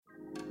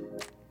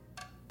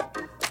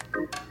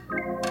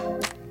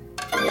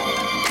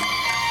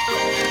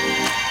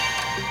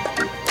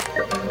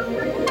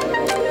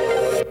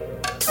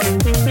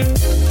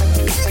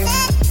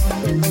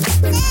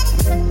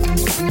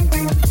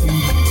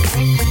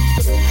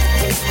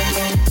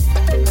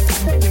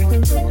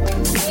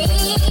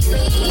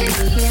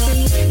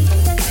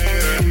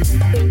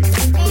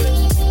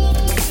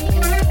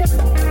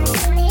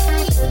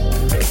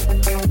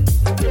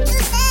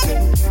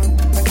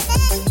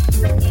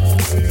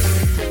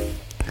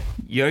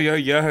Yo, yo,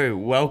 yo,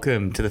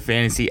 welcome to the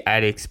Fantasy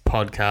Addicts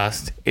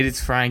podcast. It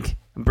is Frank.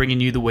 I'm bringing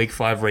you the Week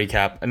 5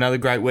 recap. Another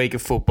great week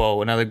of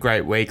football, another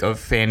great week of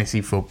fantasy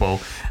football.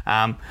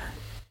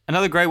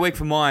 Another great week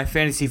for my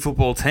fantasy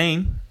football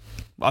team.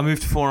 I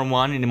moved to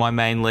 4-1 into my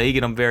main league,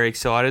 and I'm very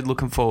excited.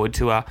 Looking forward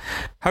to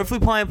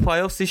hopefully playing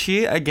playoffs this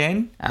year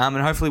again, and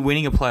hopefully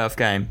winning a playoff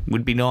game.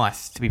 Would be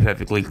nice, to be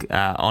perfectly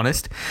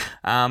honest.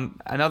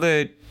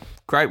 Another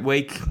great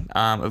week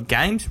of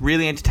games,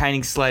 really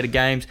entertaining slate of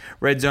games.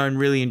 Red Zone,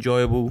 really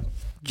enjoyable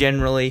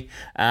generally.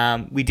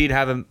 We did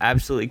have an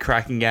absolutely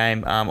cracking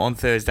game on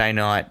Thursday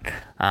night.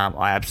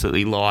 I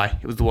absolutely lie.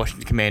 It was the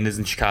Washington Commanders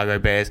and Chicago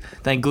Bears.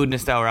 Thank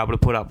goodness they were able to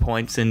put up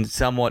points and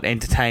somewhat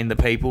entertain the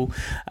people.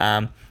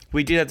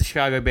 We did have the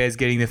Chicago Bears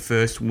getting their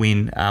first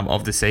win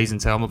of the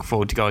season, so I'm looking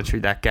forward to going through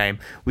that game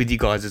with you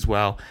guys as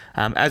well.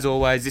 As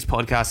always, this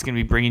podcast is going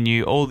to be bringing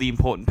you all the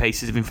important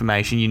pieces of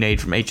information you need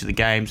from each of the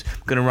games.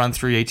 I'm going to run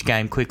through each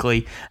game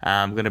quickly.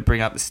 I'm going to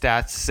bring up the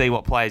stats, see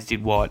what players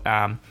did what,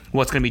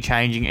 what's going to be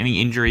changing,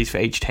 any injuries for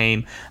each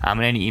team, and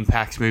any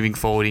impacts moving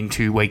forward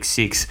into Week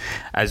 6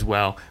 as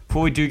well.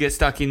 Before we do get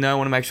stuck in, though, I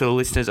want to make sure the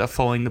listeners are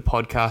following the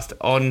podcast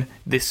on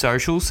this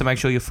social. So make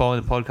sure you're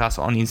following the podcast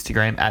on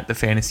Instagram at The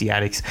Fantasy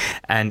Addicts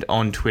and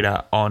on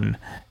Twitter on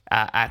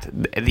at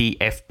the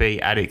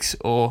FB Addicts.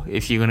 Or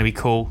if you're going to be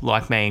cool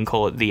like me and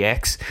call it the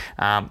X,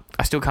 I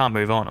still can't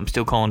move on. I'm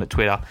still calling it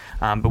Twitter,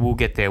 but we'll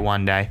get there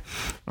one day.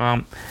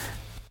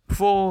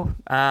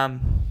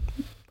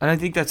 I don't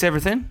think that's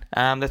everything.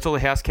 That's all the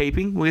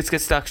housekeeping. Let's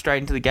get stuck straight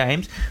into the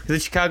games. The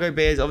Chicago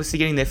Bears obviously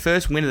getting their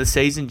first win of the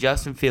season.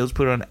 Justin Fields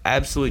put on an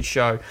absolute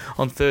show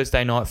on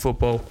Thursday Night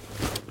Football.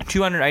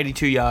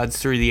 282 yards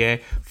through the air,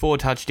 4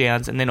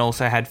 touchdowns, and then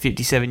also had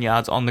 57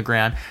 yards on the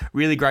ground.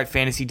 Really great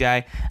fantasy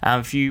day.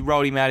 If you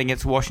rolled him out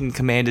against Washington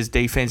Commanders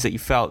defense that you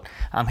felt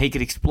he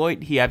could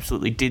exploit, he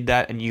absolutely did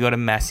that, and you got a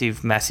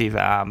massive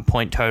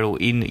point total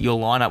in your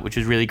lineup, which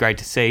was really great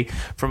to see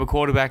from a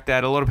quarterback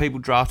that a lot of people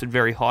drafted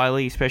very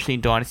highly, especially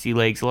in dynasty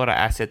leagues. A lot of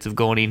assets have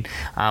gone in.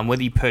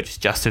 Whether you purchase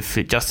Justin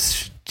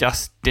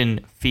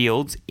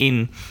Fields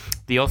in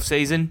the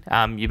off-season,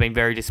 you've been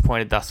very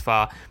disappointed thus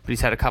far, but he's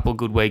had a couple of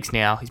good weeks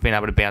now. He's been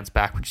able to bounce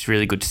back, which is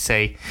really good to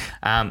see.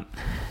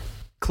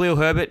 Khalil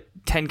Herbert,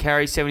 10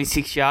 carries,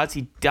 76 yards.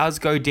 He does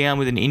go down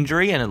with an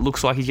injury, and it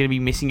looks like he's going to be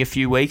missing a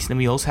few weeks. And then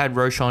we also had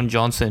Roschon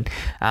Johnson,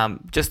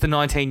 just the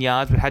 19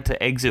 yards, but had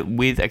to exit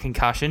with a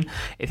concussion.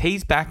 If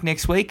he's back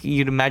next week,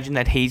 you'd imagine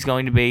that he's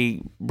going to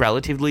be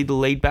relatively the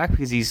lead back,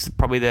 because he's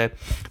probably the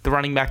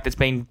running back that's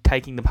been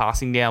taking the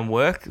passing down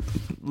work,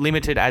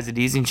 limited as it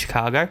is in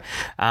Chicago.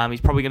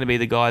 He's probably going to be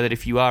the guy that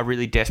if you are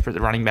really desperate at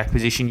the running back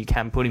position, you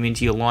can put him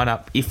into your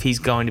lineup if he's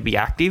going to be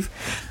active.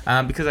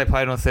 Because they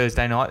played on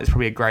Thursday night, there's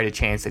probably a greater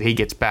chance that he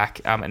gets back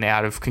and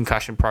out of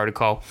concussion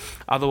protocol.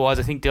 Otherwise,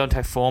 I think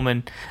D'Onta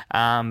Foreman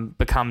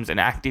becomes an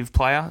active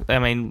player. I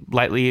mean,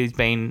 lately he's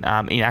been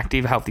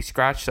inactive, healthy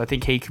scratch, so I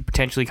think he could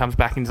potentially comes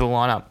back into the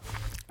lineup.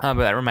 But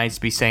that remains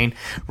to be seen.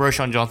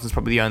 Roschon Johnson's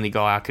probably the only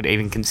guy I could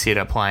even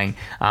consider playing.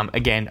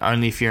 Again,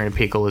 only if you're in a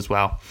pickle as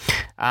well.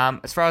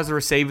 As far as the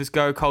receivers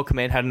go, Cole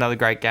Kmet had another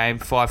great game,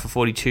 5 for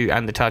 42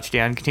 and the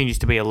touchdown. Continues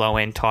to be a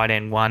low-end tight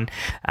end one.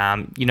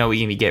 You know what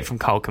you're going to get from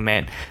Cole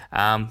Kmet.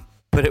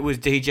 But it was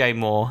DJ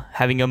Moore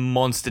having a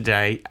monster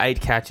day, 8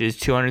 catches,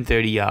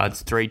 230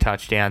 yards, 3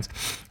 touchdowns.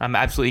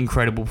 Absolutely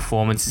incredible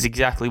performance. It's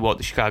exactly what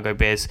the Chicago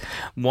Bears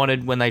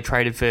wanted when they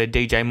traded for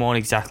DJ Moore, and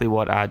exactly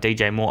what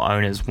DJ Moore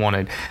owners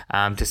wanted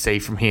to see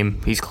from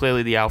him. He's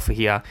clearly the alpha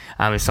here.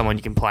 As someone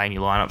you can play in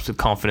your lineups with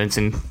confidence,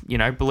 and, you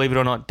know, believe it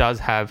or not, does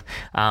have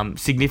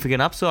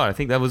significant upside. I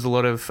think that was a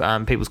lot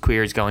of people's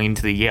queries going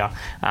into the year,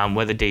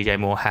 whether DJ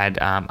Moore had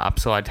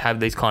upside to have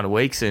these kind of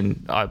weeks,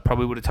 and I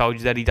probably would have told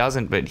you that he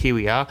doesn't, but here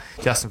we are.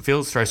 Justin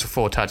Fields throws for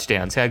 4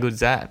 touchdowns. How good is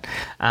that?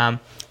 The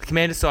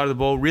Commanders side of the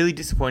ball, really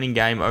disappointing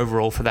game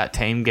overall for that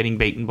team, getting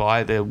beaten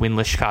by the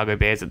winless Chicago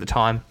Bears at the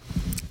time.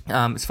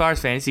 As far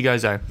as fantasy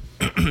goes, though,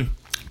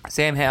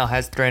 Sam Howell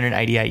has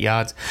 388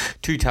 yards,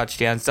 2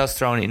 touchdowns, does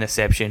throw an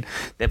interception.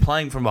 They're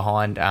playing from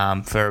behind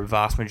for a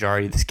vast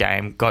majority of this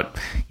game.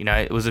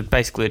 It was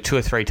basically a 2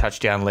 or 3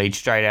 touchdown lead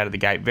straight out of the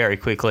gate very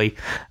quickly.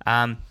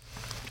 But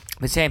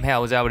Sam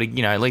Howell was able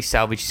to, at least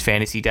salvage his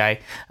fantasy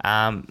day.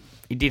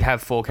 He did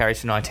have 4 carries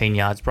for 19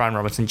 yards. Brian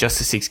Robinson just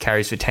the 6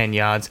 carries for 10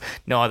 yards.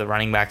 No other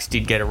running backs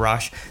did get a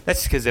rush. That's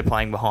just because they're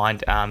playing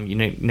behind. You're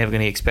never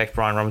going to expect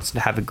Brian Robinson to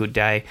have a good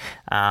day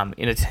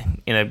in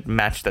a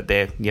match that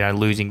they're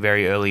losing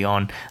very early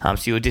on.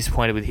 So you were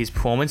disappointed with his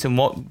performance and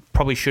what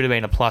probably should have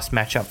been a plus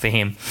matchup for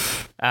him.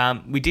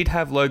 We did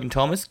have Logan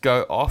Thomas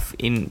go off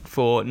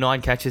for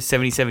 9 catches,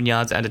 77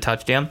 yards and a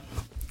touchdown.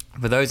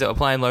 For those that were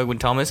playing Logan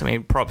Thomas,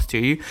 props to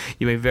you.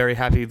 You've been very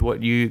happy with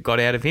what you got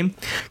out of him.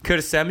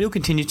 Curtis Samuel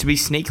continues to be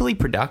sneakily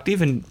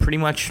productive and pretty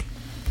much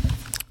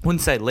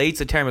Wouldn't say lead,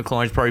 so Terry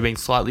McLaurin's probably been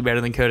slightly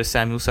better than Curtis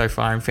Samuel so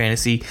far in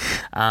fantasy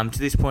to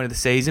this point of the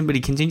season, but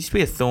he continues to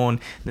be a thorn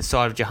in the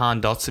side of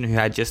Jahan Dotson, who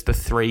had just the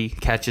 3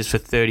 catches for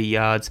 30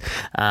 yards.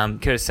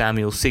 Curtis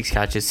Samuel, 6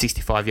 catches,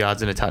 65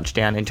 yards and a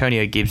touchdown.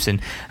 Antonio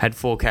Gibson had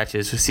 4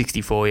 catches for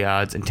 64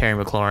 yards, and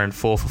Terry McLaurin,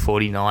 4 for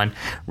 49.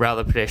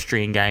 Rather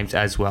pedestrian games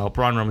as well.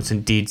 Brian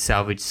Robinson did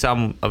salvage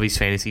some of his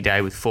fantasy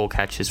day with 4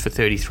 catches for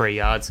 33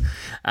 yards.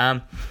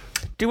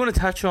 Do want to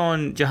touch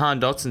on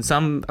Jahan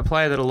Dotson, a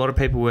player that a lot of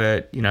people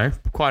were,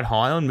 quite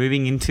high on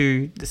moving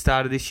into the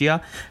start of this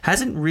year.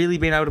 Hasn't really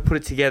been able to put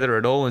it together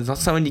at all, and it's not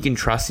someone you can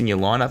trust in your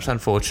lineups,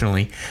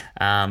 unfortunately.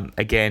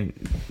 Again,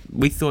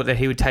 we thought that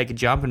he would take a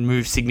jump and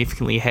move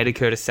significantly ahead of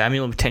Curtis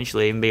Samuel and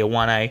potentially even be a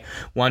 1A,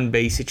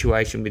 1B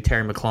situation with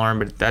Terry McLaurin,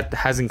 but that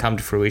hasn't come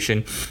to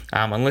fruition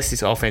unless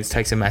this offense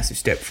takes a massive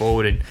step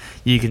forward and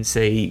you can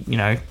see,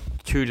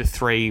 2 to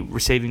 3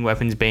 receiving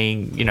weapons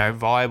being,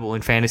 viable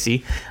in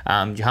fantasy.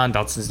 Jahan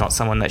Dotson's not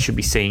someone that should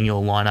be seeing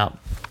your lineup.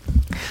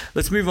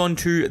 Let's move on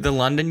to the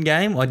London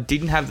game. I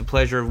didn't have the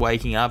pleasure of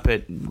waking up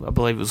at, I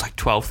believe it was like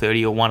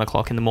 12:30 or 1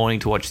 o'clock in the morning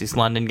to watch this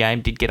London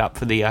game. Did get up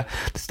for the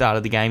start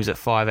of the games at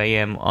 5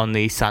 a.m. on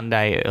the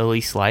Sunday early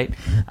slate.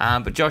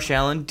 But Josh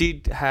Allen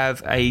did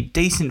have a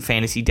decent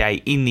fantasy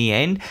day in the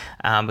end,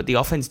 but the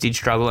offense did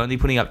struggle, only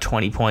putting up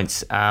 20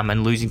 points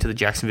and losing to the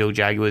Jacksonville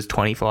Jaguars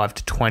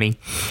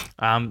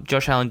 25-20.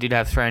 Josh Allen did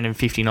have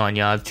 359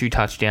 yards, 2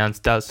 touchdowns,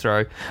 does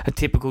throw a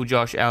typical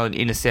Josh Allen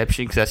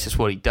interception because that's just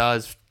what he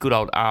does. Good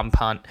old arm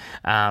punt,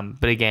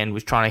 but again,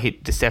 was trying to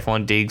hit to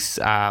Stephon Diggs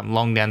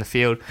long down the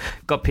field.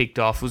 Got picked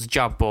off. It was a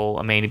jump ball.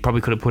 I mean, he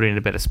probably could have put it in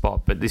a better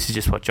spot, but this is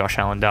just what Josh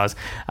Allen does.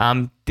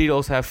 Did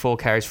also have 4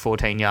 carries,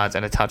 14 yards,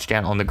 and a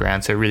touchdown on the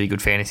ground, so a really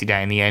good fantasy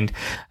day in the end.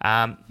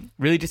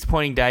 Really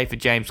disappointing day for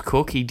James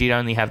Cook. He did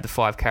only have the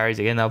 5 carries.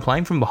 Again, they were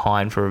playing from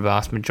behind for a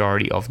vast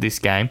majority of this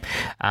game.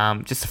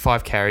 Just the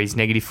 5 carries,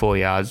 -4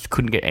 yards,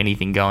 couldn't get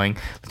anything going.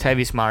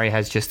 Latavius Murray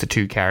has just the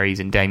 2 carries,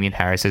 and Damian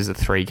Harris has the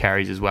 3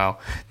 carries as well.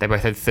 They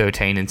both had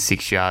 13 and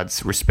 6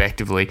 yards,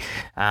 respectively.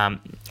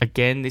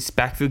 Again, this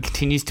backfield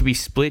continues to be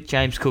split.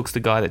 James Cook's the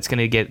guy that's going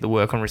to get the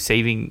work on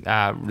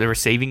the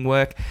receiving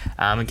work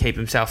and keep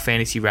himself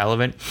fantasy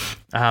relevant.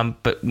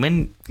 But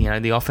when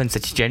the offense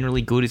that's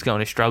generally good is going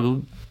to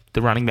struggle,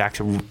 the running backs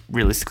are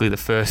realistically the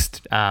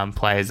first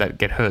players that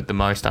get hurt the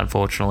most,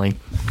 unfortunately.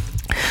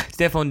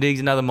 Stephon Diggs,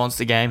 another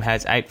monster game,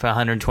 has 8 for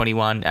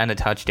 121 and a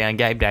touchdown.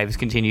 Gabe Davis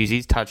continues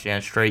his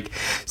touchdown streak.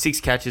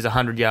 6 catches,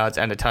 100 yards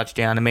and a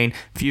touchdown. I mean,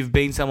 if you've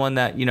been someone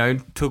that,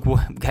 took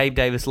Gabe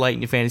Davis late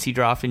in your fantasy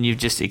draft and you've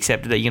just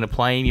accepted that you're going to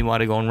play him, you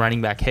might have gone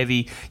running back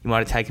heavy. You might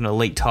have taken an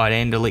elite tight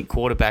end, elite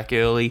quarterback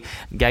early.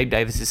 Gabe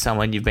Davis is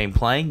someone you've been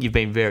playing. You've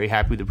been very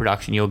happy with the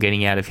production you're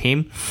getting out of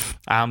him.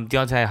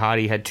 Deontay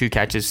Hardy had 2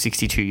 catches,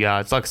 62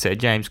 yards. Like I said,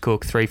 James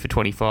Cook, 3 for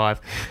 25.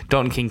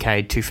 Dalton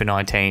Kincaid, 2 for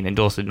 19. And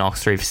Dawson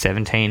Knox, 3 for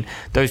 17.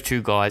 Those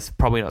 2 guys,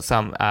 probably not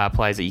some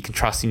players that you can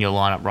trust in your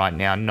lineup right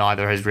now.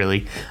 Neither has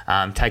really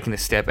taken a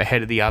step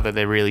ahead of the other.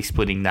 They're really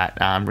splitting that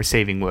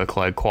receiving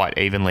workload quite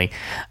evenly.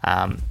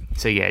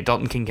 So yeah,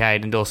 Dalton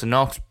Kincaid and Dawson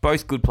Knox,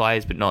 both good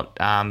players, but not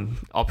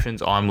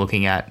options I'm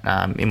looking at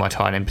in my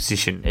tight end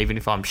position. Even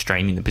if I'm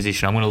streaming the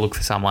position, I'm going to look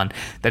for someone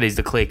that is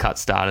the clear-cut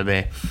starter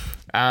there.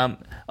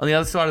 On the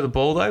other side of the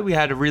ball, though, we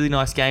had a really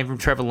nice game from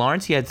Trevor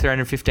Lawrence. He had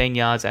 315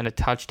 yards and a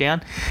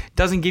touchdown.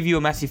 Doesn't give you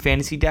a massive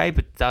fantasy day,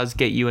 but does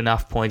get you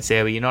enough points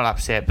there where you're not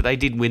upset. But they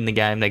did win the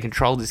game. They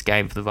controlled this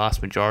game for the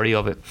vast majority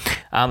of it.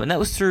 And that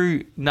was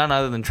through none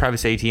other than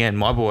Travis Etienne,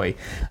 my boy.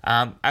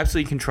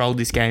 Absolutely controlled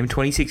this game.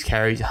 26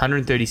 carries,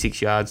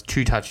 136 yards,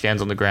 2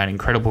 touchdowns on the ground.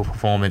 Incredible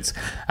performance.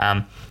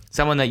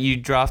 Someone that you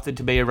drafted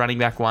to be a running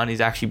back 1 is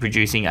actually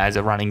producing as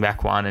a running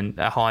back 1 and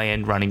a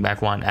high-end running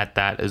back 1 at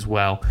that as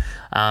well.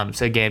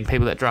 So again,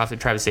 people that drafted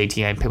Travis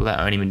Etienne, people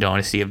that own him in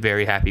Dynasty are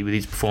very happy with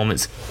his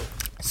performance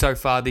so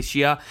far this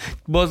year.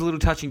 Was a little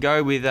touch and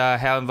go with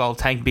how involved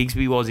Tank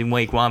Bigsby was in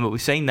week 1, but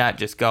we've seen that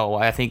just go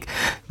away. I think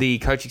the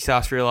coaching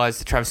staff realised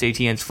that Travis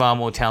Etienne's far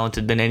more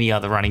talented than any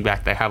other running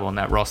back they have on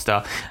that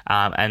roster,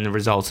 and the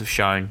results have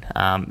shown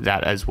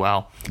that as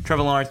well.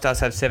 Trevor Lawrence does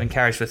have 7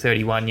 carries for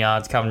 31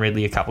 yards. Calvin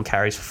Ridley a couple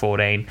carries for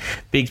 14.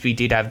 Bigsby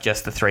did have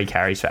just the 3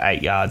 carries for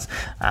 8 yards.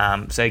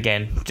 So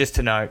again, just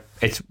to note,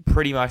 it's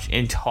pretty much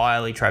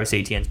entirely Travis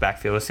Etienne's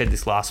backfield. I said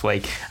this last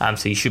week,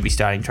 so you should be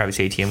starting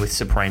Travis Etienne with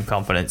supreme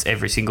confidence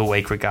every single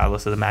week,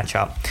 regardless of the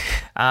matchup.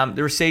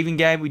 The receiving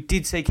game, we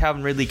did see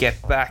Calvin Ridley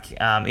get back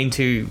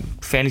into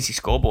fantasy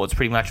scoreboards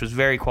pretty much. It was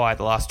very quiet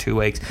the last 2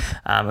 weeks.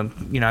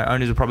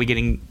 Owners were probably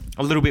getting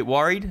a little bit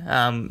worried,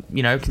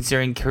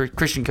 considering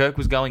Christian Kirk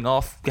was going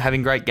off,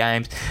 having great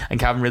games, and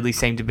Calvin Ridley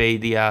seemed to be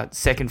the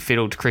second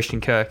fiddle to Christian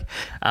Kirk.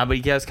 But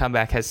he does come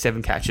back, has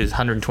 7 catches,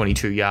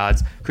 122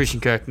 yards. Christian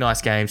Kirk,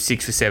 nice game,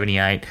 6 for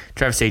 78.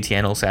 Travis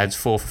Etienne also adds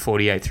 4 for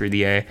 48 through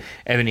the air.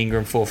 Evan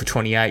Ingram, 4 for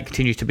 28,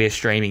 continues to be a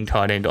streaming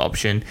tight end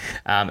option.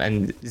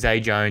 And Zay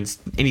Jones,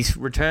 in his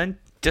return,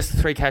 just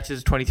 3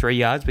 catches, 23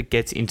 yards, but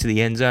gets into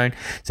the end zone.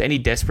 So any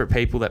desperate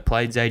people that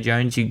played Zay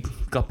Jones, you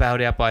got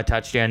bailed out by a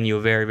touchdown and you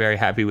were very, very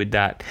happy with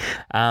that.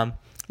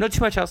 Not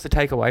too much else to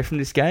take away from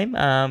this game.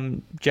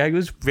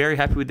 Jaguars, very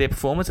happy with their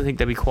performance. I think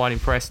they'll be quite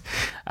impressed.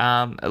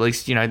 At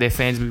least, their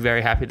fans will be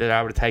very happy that they're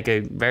able to take a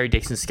very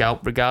decent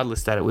scalp,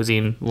 regardless that it was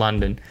in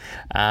London.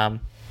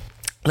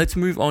 Let's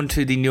move on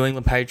to the New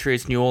England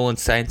Patriots, New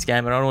Orleans Saints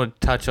game. I don't want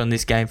to touch on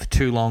this game for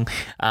too long.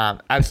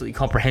 Absolutely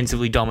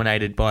comprehensively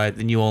dominated by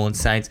the New Orleans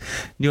Saints.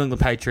 New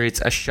England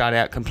Patriots are shut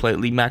out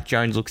completely. Mac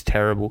Jones looks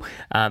terrible.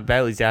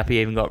 Bailey Zappi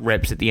even got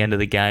reps at the end of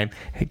the game.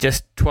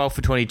 Just 12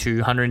 for 22,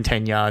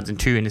 110 yards and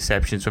 2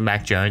 interceptions for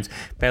Mac Jones.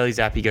 Bailey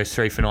Zappi goes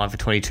 3 for 9 for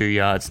 22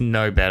 yards.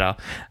 No better.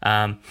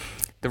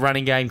 The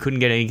running game couldn't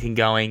get anything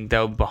going. They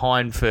were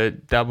behind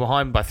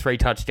by 3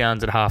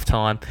 touchdowns at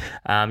halftime.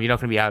 You're not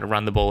going to be able to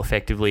run the ball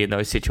effectively in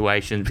those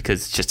situations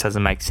because it just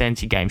doesn't make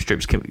sense. Your game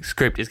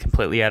script is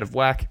completely out of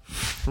whack.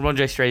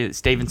 Ramondre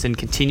Stevenson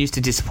continues to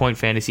disappoint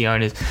fantasy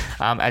owners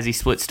as he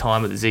splits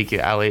time with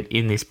Ezekiel Elliott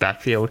in this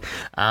backfield.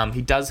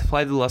 He does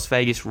play the Las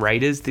Vegas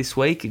Raiders this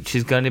week, which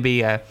is going to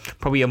be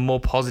probably a more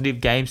positive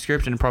game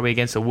script and probably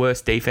against a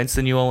worse defense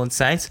than New Orleans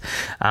Saints.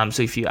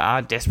 So if you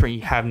are desperate,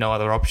 you have no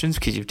other options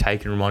because you've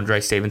taken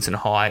Ramondre Stevenson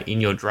high in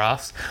your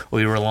drafts,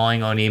 or you're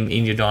relying on him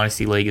in your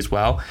dynasty league as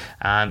well.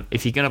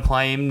 If you're going to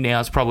play him,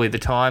 now's probably the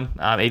time,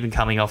 even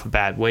coming off a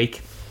bad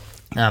week.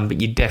 But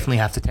you definitely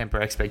have to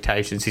temper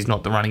expectations. He's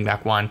not the running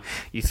back one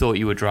you thought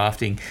you were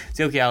drafting.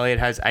 Ezekiel Elliott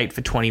has 8 for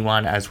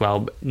 21 as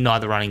well.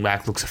 Neither running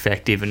back looks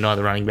effective, and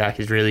neither running back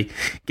is really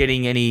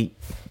getting any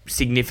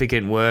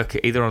significant work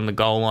either on the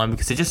goal line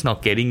because they're just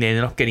not getting there.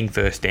 They're not getting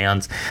first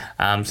downs.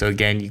 So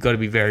again, you've got to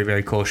be very,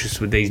 very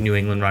cautious with these New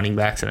England running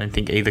backs. I don't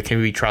think either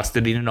can be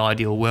trusted in an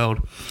ideal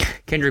world.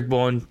 Kendrick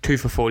Bourne, 2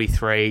 for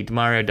 43.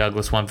 Demario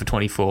Douglas, 1 for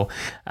 24.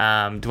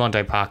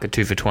 Devontae Parker,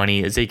 2 for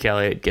 20. Ezekiel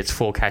Elliott gets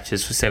 4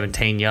 catches for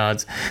 17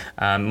 yards.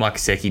 Mike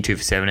Gesicki, 2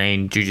 for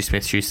 17. Juju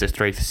Smith-Schuster,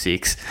 3 for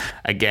 6.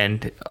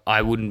 Again,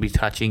 I wouldn't be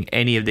touching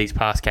any of these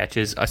pass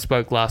catches. I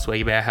spoke last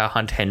week about how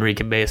Hunter Henry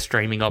can be a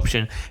streaming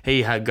option.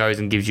 He goes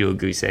and gives you a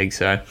goose egg.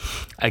 So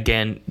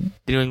again,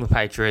 the New England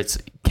Patriots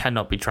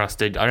cannot be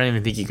trusted. I don't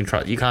even think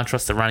you can't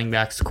trust the running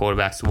backs, the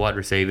quarterbacks, the wide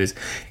receivers.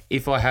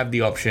 If I have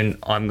the option,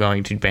 I'm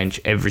going to bench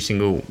every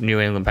single New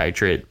England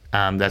Patriot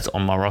that's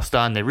on my roster,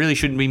 and there really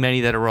shouldn't be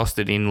many that are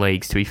rostered in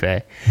leagues, to be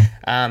fair.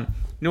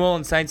 New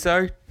Orleans Saints,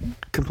 though,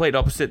 complete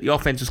opposite. The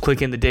offense was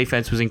clicking. The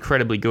defense was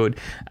incredibly good.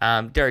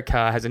 Derek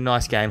Carr has a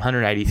nice game,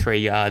 183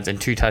 yards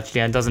and 2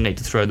 touchdowns. Doesn't need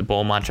to throw the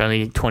ball much,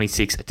 only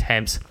 26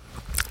 attempts.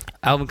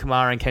 Alvin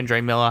Kamara and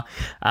Kendre Miller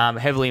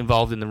heavily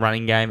involved in the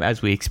running game,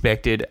 as we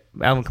expected.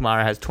 Alvin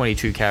Kamara has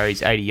 22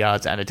 carries, 80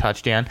 yards, and a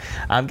touchdown.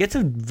 Gets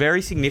a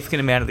very significant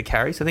amount of the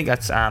carries. I think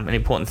that's an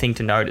important thing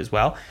to note as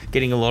well.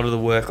 Getting a lot of the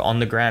work on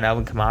the ground,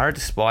 Alvin Kamara,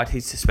 despite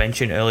his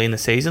suspension early in the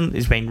season,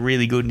 has been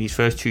really good in his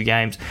first 2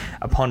 games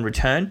upon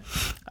return.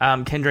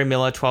 Kendre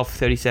Miller, 12 for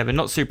 37.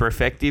 Not super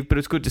effective, but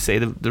it's good to see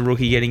the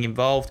rookie getting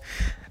involved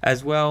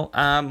as well.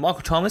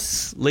 Michael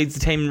Thomas leads the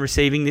team in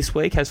receiving this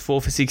week, has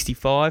 4 for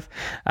 65.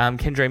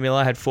 Kendre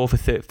Miller had 4 for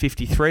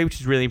 53,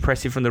 which is really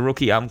impressive from the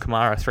rookie. Alvin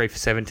Kamara, 3 for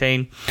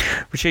 17.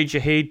 Rashid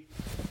Shaheed,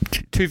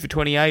 2 for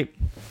 28.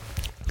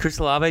 Chris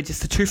Olave,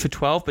 just a 2 for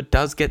 12, but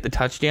does get the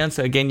touchdown.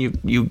 So again,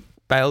 you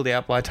bailed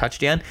out by a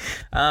touchdown.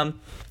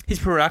 His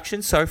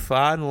production so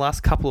far in the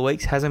last couple of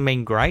weeks hasn't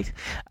been great,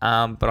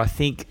 but I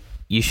think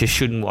you just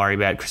shouldn't worry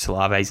about Chris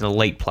Olave. He's an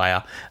elite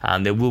player.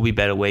 There will be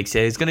better weeks.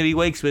 There's going to be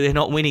weeks where they're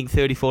not winning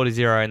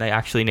 34-0 and they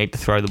actually need to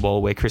throw the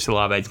ball, where Chris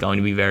Olave is going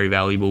to be very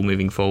valuable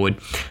moving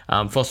forward.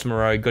 Foster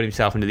Moreau got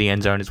himself into the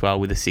end zone as well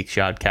with a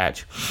 6-yard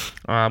catch.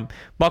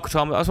 Michael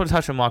Thomas, I just want to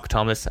touch on Michael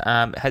Thomas.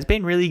 Has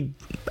been really,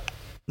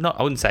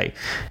 I wouldn't say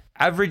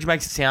average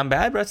makes it sound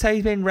bad, but I'd say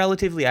he's been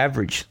relatively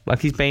average.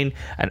 Like, he's been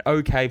an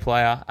okay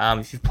player.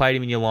 If you've played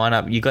him in your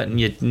lineup, you've gotten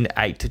your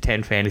 8 to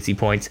 10 fantasy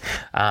points.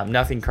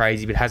 Nothing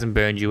crazy, but hasn't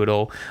burned you at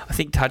all. I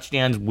think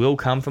touchdowns will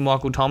come from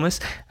Michael Thomas,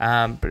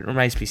 but it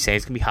remains to be seen.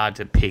 It's going to be hard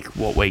to pick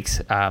what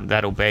weeks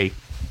that'll be.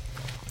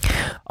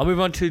 I'll move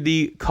on to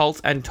the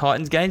Colts and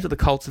Titans games, where the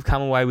Colts have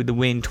come away with the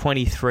win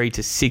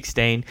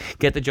 23-16.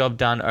 Get the job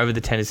done over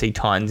the Tennessee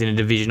Titans in a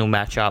divisional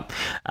matchup.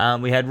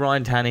 We had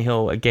Ryan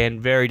Tannehill, again,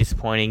 very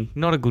disappointing.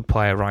 Not a good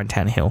player, Ryan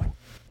Tannehill.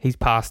 He's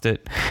past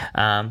it.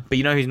 But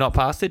you know who's not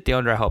past it?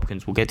 DeAndre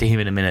Hopkins. We'll get to him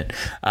in a minute.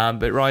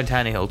 But Ryan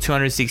Tannehill,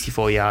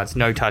 264 yards,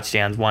 no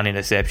touchdowns, 1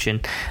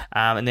 interception.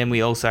 And then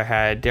we also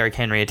had Derrick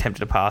Henry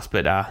attempted a pass,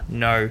 but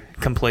no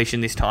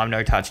completion this time.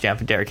 No touchdown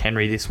for Derrick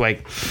Henry this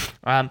week.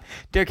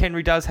 Derrick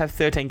Henry does have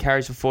 13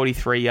 carries for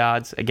 43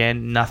 yards.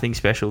 Again, nothing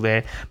special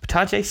there. But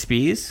Tajay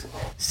Spears,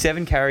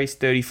 7 carries,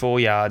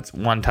 34 yards,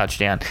 1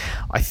 touchdown.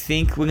 I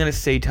think we're going to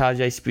see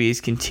Tajay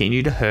Spears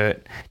continue to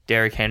hurt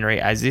Derrick Henry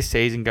as this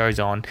season goes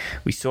on.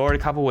 We saw it a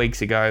couple of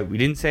weeks ago. We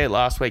didn't see it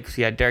last week because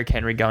we had Derrick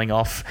Henry going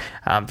off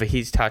for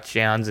his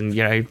touchdowns and,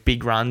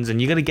 big runs, and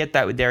you're going to get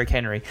that with Derrick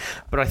Henry.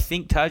 But I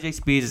think Tyjae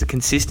Spears is a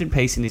consistent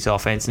piece in this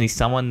offense, and he's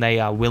someone they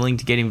are willing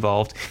to get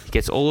involved. He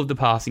gets all of the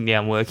passing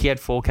down work. He had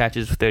 4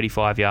 catches for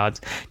 35 yards.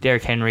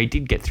 Derrick Henry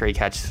did get 3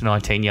 catches for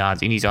 19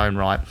 yards in his own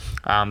right.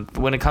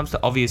 When it comes to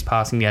obvious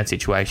passing down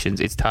situations,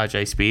 it's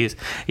Tyjae Spears.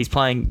 He's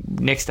playing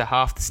next to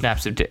half the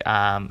snaps of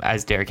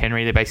as Derrick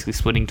Henry. They're basically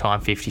splitting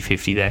time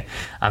 50-50 there.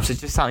 So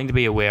it's just something to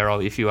be aware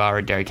of if you are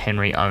a Derrick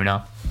Henry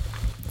owner.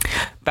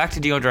 Back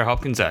to DeAndre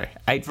Hopkins, though.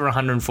 8 for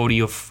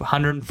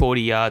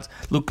 140 yards.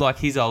 Looked like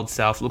his old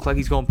self. Looked like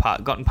he's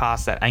gotten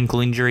past that ankle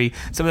injury.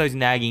 Some of those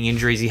nagging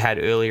injuries he had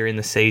earlier in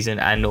the season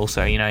and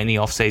also, in the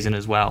off-season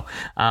as well.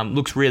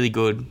 Looks really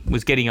good.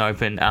 Was getting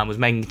open. Was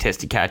making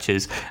contested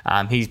catches.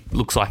 He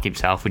looks like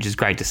himself, which is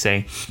great to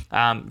see.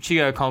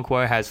 Chigo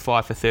Okonkwo has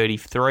 5 for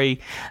 33.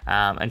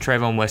 And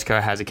Trayvon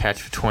Wesco has a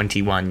catch for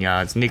 21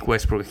 yards. Nick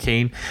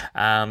Westbrook-Akeem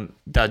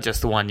does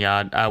just the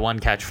 1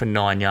 catch for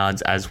 9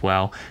 yards as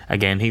well.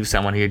 Again, he was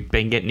someone who had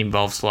been getting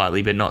involved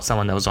slightly, but not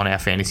someone that was on our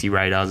fantasy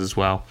radars as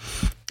well.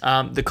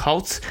 The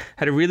Colts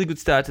had a really good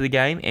start to the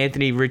game.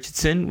 Anthony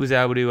Richardson was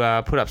able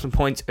to put up some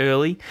points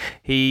early.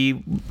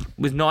 He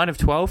was 9 of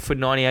 12 for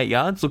 98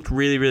 yards. Looked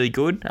really, really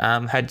good.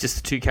 Had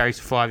just 2 carries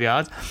for 5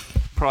 yards.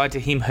 Prior to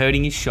him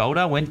hurting his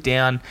shoulder, went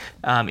down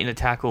in a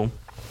tackle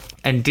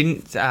and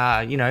didn't,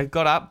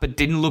 got up but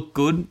didn't look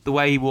good the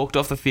way he walked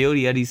off the field.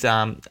 He had his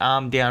arm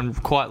down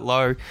quite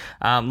low.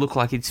 Looked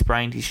like he'd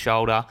sprained his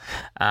shoulder.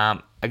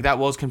 That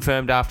was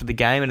confirmed after the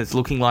game, and it's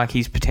looking like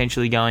he's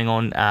potentially going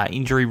on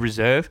injury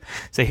reserve.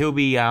 So he'll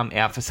be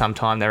out for some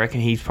time. They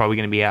reckon he's probably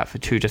going to be out for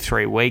 2 to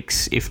 3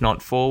 weeks, if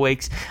not 4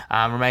 weeks.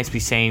 Remains to be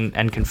seen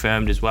and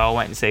confirmed as well.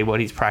 Wait and see what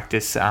his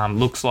practice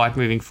looks like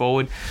moving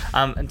forward.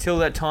 Until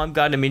that time,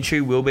 Gardner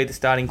Minshew will be the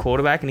starting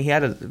quarterback, and he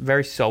had a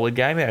very solid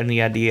game. He only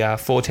had the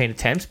 14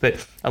 attempts,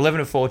 but 11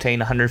 of 14,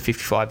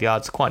 155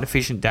 yards. Quite an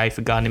efficient day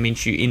for Gardner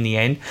Minshew in the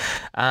end.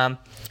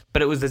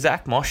 But it was the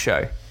Zach Moss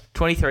show.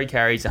 23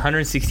 carries,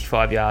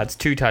 165 yards,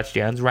 2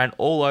 touchdowns, ran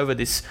all over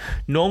this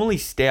normally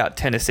stout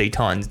Tennessee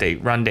Titans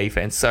run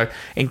defense. So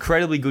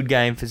incredibly good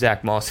game for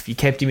Zach Moss. If you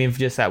kept him in for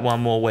just that one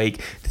more week,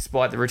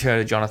 despite the return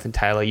of Jonathan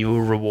Taylor, you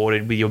were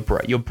rewarded with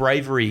your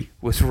bravery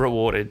was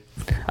rewarded.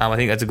 I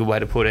think that's a good way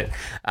to put it.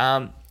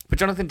 But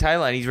Jonathan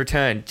Taylor and his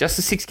return, just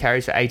the 6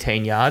 carries for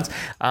 18 yards.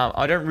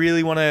 I don't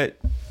really want to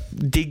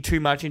dig too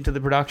much into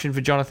the production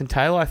for Jonathan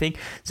Taylor. I think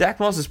Zach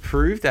Moss has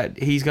proved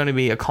that he's going to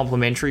be a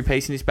complementary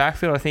piece in this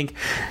backfield. I think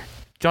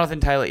Jonathan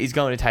Taylor is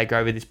going to take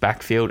over this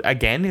backfield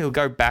again. He'll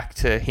go back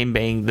to him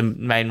being the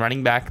main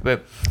running back,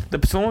 but the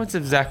performance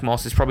of Zach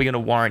Moss is probably going to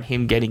warrant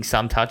him getting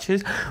some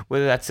touches.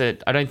 Whether that's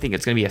I don't think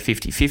it's going to be a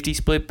 50-50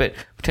 split, but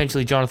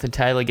potentially Jonathan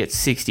Taylor gets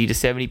 60 to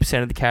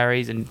 70% of the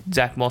carries and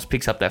Zach Moss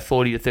picks up that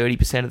 40 to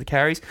 30% of the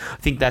carries. I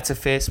think that's a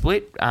fair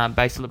split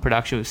based on the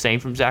production we've seen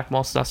from Zach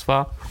Moss thus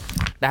far.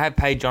 They have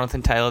paid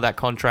Jonathan Taylor that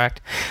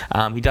contract.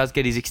 He does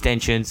get his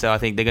extension, so I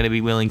think they're going to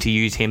be willing to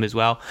use him as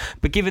well.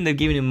 But given they've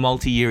given him a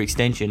multi-year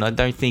extension, I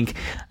don't think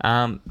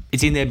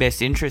it's in their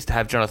best interest to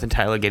have Jonathan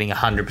Taylor getting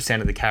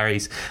 100% of the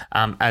carries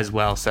as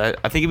well. So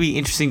I think it'll be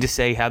interesting to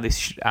see how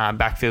this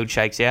backfield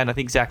shakes out. And I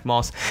think Zach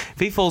Moss, if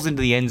he falls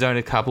into the end zone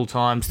a couple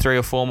times, 3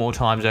 or 4 more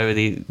times over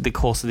the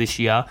course of this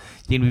year,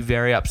 you're going to be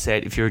very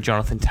upset if you're a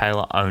Jonathan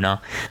Taylor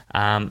owner.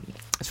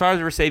 As far as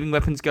the receiving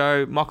weapons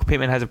go, Michael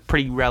Pittman has a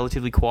pretty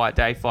relatively quiet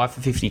day, 5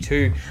 for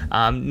 52.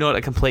 Not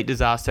a complete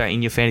disaster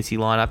in your fantasy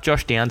lineup.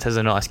 Josh Downs has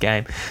a nice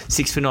game,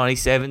 6 for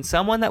 97.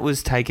 Someone that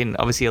was taken,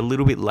 obviously, a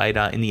little bit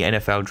later in the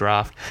NFL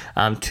draft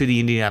to the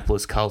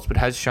Indianapolis Colts, but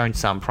has shown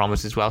some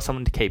promise as well.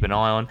 Someone to keep an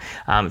eye on.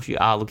 If you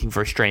are looking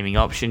for a streaming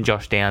option,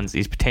 Josh Downs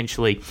is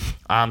potentially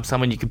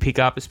someone you can pick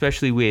up,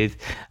 especially with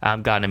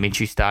Gardner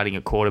Minshew starting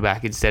at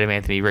quarterback instead of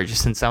Anthony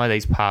Richardson. Some of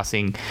these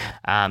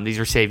these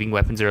receiving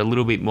weapons are a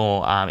little bit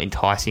more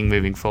enticing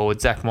moving forward.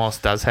 Zach Moss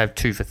does have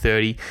 2 for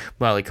 30.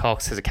 Wiley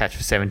Cox has a catch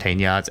for 17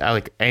 yards.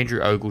 Andrew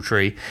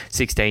Ogletree,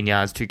 16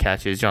 yards, 2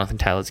 catches. Jonathan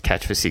Taylor's a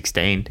catch for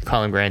 16.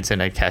 Colin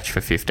Granson, a catch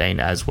for 15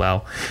 as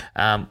well.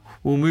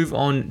 We'll move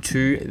on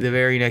to the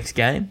very next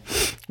game.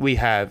 We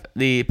have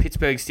the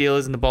Pittsburgh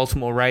Steelers and the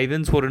Baltimore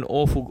Ravens. What an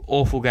awful,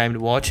 awful game to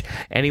watch.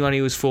 Anyone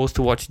who was forced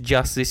to watch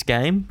just this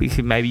game,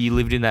 because maybe you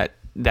lived in that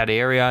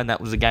area and that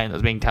was a game that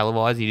was being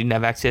televised, you didn't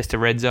have access to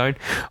Red Zone,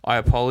 I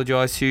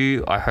apologise to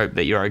you. I hope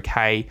that you're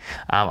okay.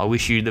 I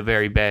wish you the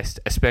very best,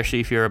 especially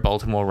if you're a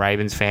Baltimore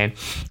Ravens fan.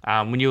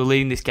 When you were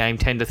leading this game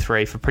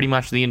 10-3 for pretty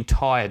much the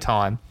entire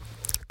time,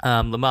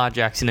 Lamar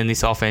Jackson and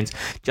this offense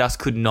just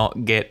could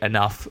not get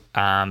enough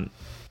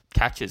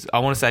catches. I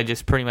want to say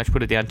just pretty much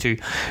put it down to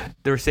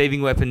the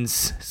receiving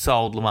weapons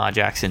sold Lamar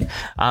Jackson.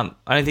 I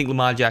don't think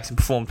Lamar Jackson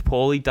performed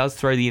poorly. Does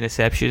throw the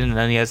interception and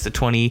only has the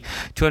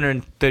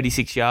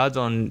 236 yards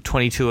on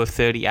 22 of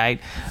 38.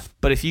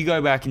 But if you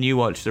go back and you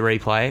watch the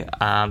replay,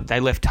 they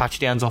left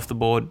touchdowns off the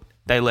board.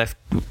 they left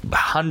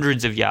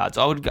hundreds of yards.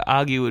 I would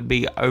argue it would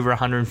be over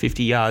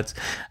 150 yards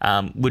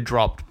were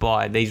dropped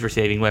by these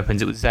receiving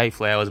weapons. It was Zay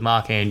Flowers,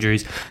 Mark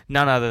Andrews,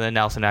 none other than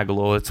Nelson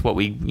Aguilar. It's what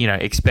we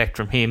expect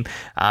from him.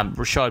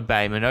 Rashad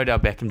Bateman, Odell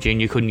Beckham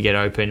Jr. couldn't get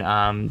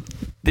open.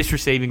 This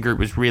receiving group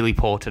was really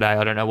poor today.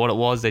 I don't know what it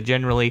was. They're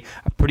generally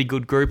a pretty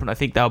good group, and I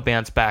think they'll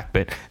bounce back,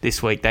 but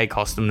this week they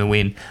cost them the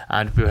win.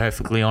 To be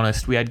perfectly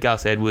honest, we had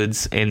Gus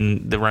Edwards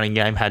in the running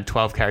game, had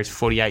 12 carries for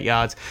 48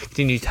 yards.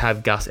 Continues to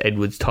have Gus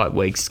Edwards type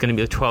weeks. It's going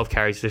to be 12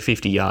 carries for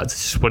 50 yards.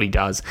 It's just what he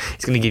does.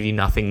 He's going to give you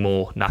nothing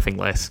more, nothing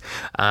less.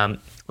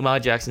 Lamar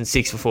Jackson,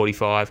 6 for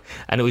 45,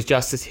 and it was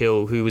Justice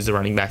Hill who was the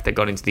running back that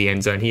got into the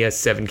end zone. He has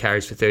 7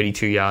 carries for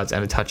 32 yards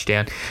and a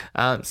touchdown.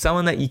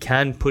 Someone that you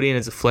can put in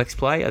as a flex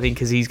play, I think,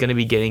 because he's going to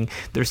be getting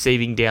the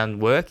receiving down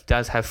work. He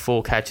does have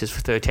 4 catches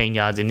for 13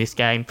 yards in this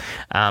game.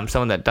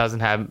 Someone that doesn't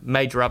have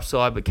major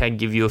upside but can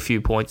give you a few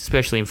points,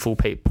 especially in full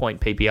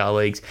point PPR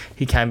leagues.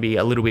 He can be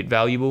a little bit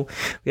valuable.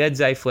 We had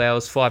Zay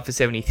Flowers, 5 for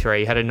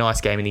 73, had a nice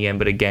game in the end,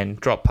 but again,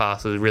 drop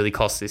passes really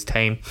cost this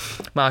team.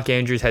 Mark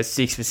Andrews has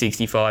 6 for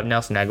 65,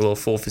 Nelson Aguilar,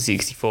 4 for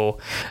 64,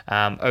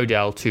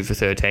 Odell 2 for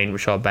 13,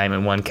 Rashad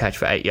Bateman 1 catch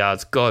for 8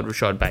 yards. God,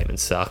 Rashad Bateman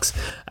sucks.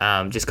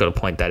 Just got to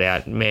point that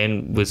out.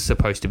 Man was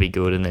supposed to be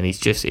good, and then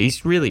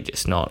he's really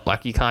just not.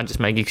 Like, you can't just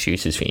make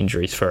excuses for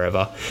injuries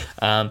forever.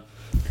 But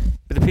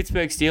the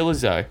Pittsburgh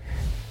Steelers, though,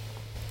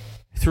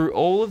 through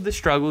all of the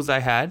struggles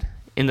they had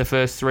in the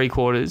first 3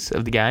 quarters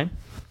of the game,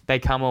 they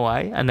come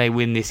away and they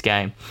win this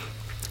game.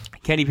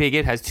 Kenny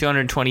Pickett has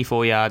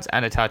 224 yards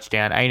and a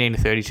touchdown, 18 to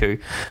 32.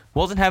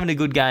 Wasn't having a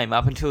good game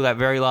up until that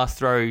very last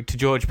throw to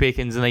George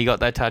Pickens, and then he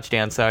got that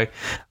touchdown. So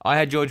I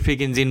had George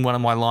Pickens in one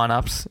of my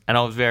lineups, and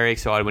I was very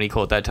excited when he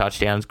caught that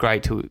touchdown. It's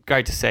great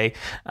to see.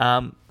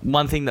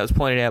 One thing that was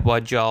pointed out by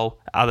Joel,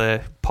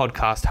 other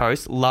podcast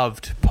host,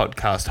 loved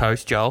podcast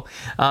host Joel,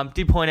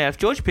 did point out if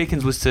George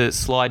Pickens was to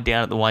slide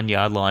down at the 1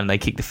 yard line and they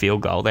kick the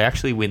field goal, they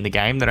actually win the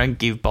game. They don't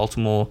give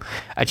Baltimore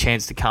a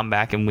chance to come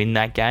back and win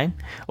that game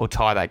or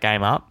tie that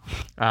game up.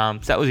 So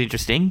that was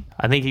interesting.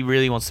 I think he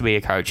really wants to be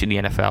a coach in the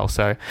NFL.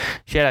 So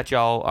shout out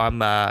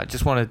Joel.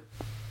 Just want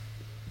to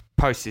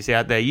post this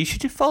out there. You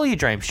should just follow your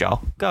dreams,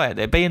 Joel. Go out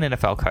there, be an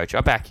NFL coach. I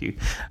back you.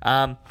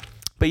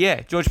 But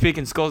yeah, George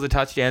Pickens scores a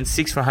touchdown,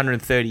 6 for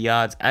 130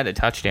 yards and a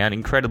touchdown.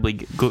 Incredibly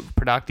good,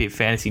 productive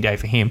fantasy day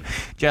for him.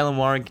 Jaylen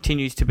Warren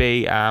continues to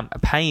be a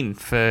pain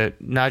for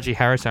Najee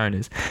Harris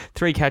owners.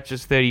 3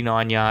 catches,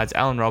 39 yards.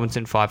 Allen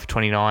Robinson, 5 for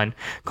 29.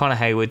 Connor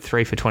Hayward,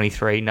 3 for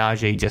 23.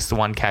 Najee, just the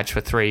 1 catch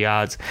for 3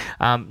 yards.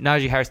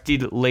 Najee Harris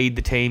did lead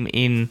the team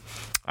in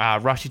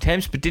rush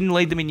attempts, but didn't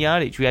lead them in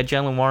yardage. We had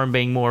Jaylen Warren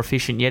being more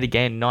efficient yet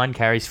again, 9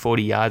 carries,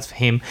 40 yards for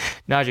him.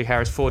 Najee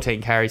Harris,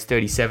 14 carries,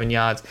 37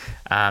 yards.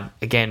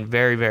 Again,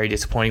 very, very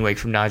disappointing week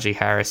from Najee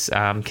Harris.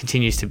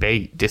 Continues to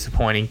be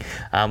disappointing.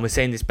 We're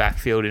seeing this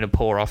backfield in a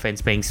poor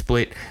offense being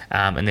split,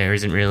 and there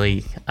isn't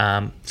really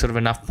sort of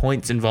enough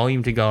points and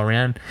volume to go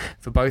around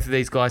for both of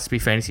these guys to be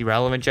fantasy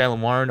relevant.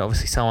 Jaylen Warren,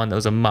 obviously someone that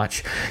was a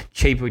much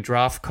cheaper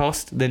draft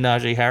cost than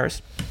Najee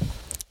Harris.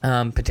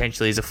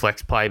 Potentially as a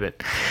flex play,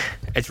 but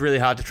it's really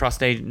hard to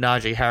trust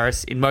Najee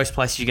Harris. In most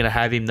places you're going to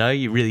have him, though.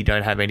 You really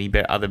don't have any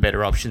other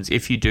better options.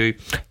 If you do,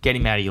 get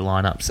him out of your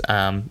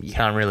lineups. You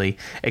can't really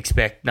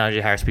expect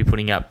Najee Harris to be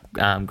putting up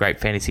great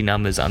fantasy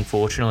numbers,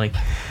 unfortunately.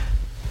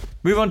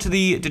 Move on to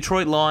the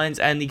Detroit Lions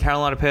and the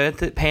Carolina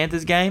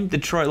Panthers game. The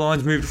Detroit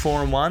Lions moved to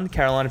 4-1.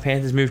 Carolina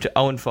Panthers moved to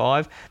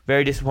 0-5.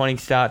 Very disappointing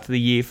start to the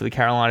year for the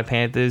Carolina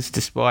Panthers,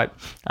 despite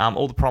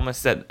all the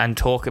promise and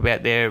talk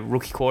about their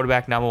rookie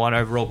quarterback, number 1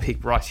 overall pick,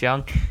 Bryce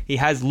Young. He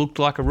has looked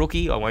like a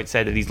rookie. I won't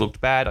say that he's looked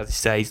bad. I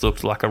just say he's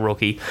looked like a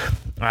rookie.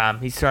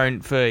 He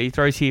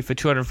throws here for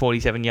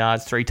 247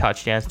 yards, 3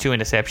 touchdowns, 2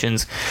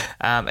 interceptions.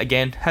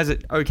 Again, has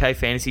an okay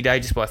fantasy day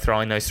just by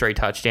throwing those 3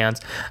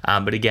 touchdowns.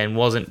 But again,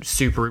 wasn't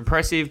super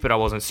impressive, but I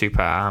wasn't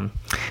super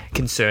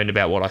concerned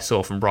about what I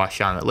saw from Bryce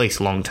Young, at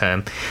least long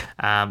term.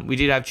 We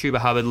did have Chuba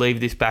Hubbard leave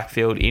this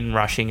backfield in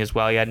rushing as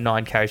well. He had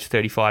 9 carries for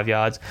 35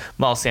 yards.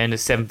 Miles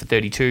Sanders, 7 for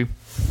 32.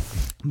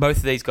 Both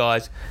of these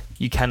guys,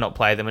 you cannot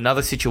play them.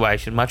 Another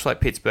situation, much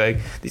like Pittsburgh,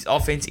 this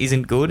offense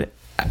isn't good.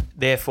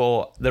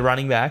 Therefore, the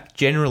running back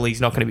generally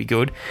is not going to be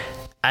good.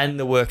 And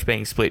the work's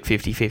being split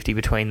 50-50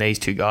 between these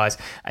 2 guys.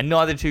 And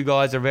neither 2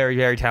 guys are very,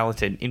 very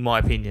talented, in my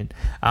opinion.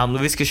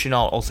 Laviska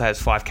Shenault also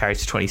has 5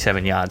 carries to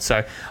 27 yards.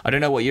 So I don't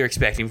know what you're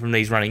expecting from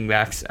these running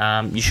backs.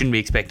 You shouldn't be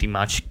expecting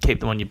much. Keep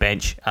them on your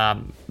bench.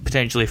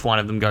 Potentially, if one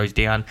of them goes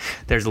down,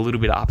 there's a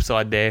little bit of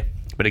upside there.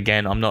 But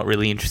again, I'm not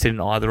really interested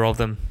in either of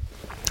them.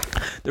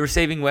 The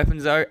receiving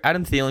weapons, though,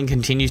 Adam Thielen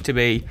continues to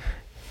be,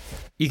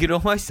 you could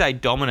almost say,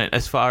 dominant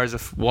as far as a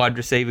wide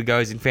receiver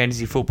goes in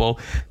fantasy football.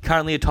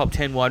 Currently a top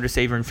 10 wide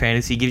receiver in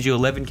fantasy. Gives you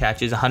 11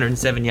 catches,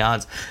 107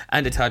 yards,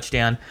 and a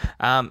touchdown.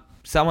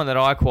 someone that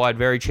I acquired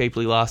very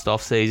cheaply last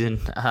off-season,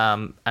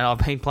 and I've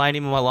been playing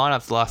him in my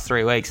lineups the last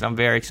 3 weeks, and I'm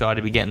very excited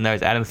to be getting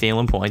those Adam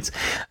Thielen points.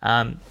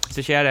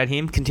 So shout out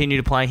him. Continue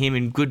to play him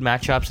in good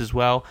matchups as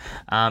well.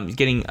 He's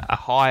getting a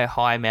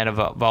high amount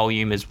of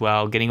volume as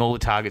well, getting all the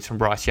targets from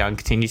Bryce Young.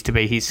 Continues to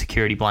be his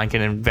security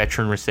blanket and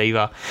veteran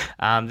receiver.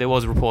 There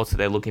was reports that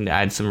they're looking to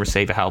add some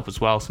receiver help as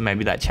well, so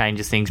maybe that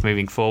changes things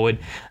moving forward.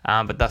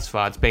 But thus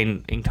far, it's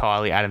been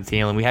entirely Adam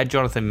Thielen. We had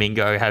Jonathan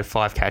Mingo, had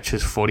 5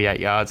 catches for 48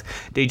 yards.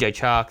 DJ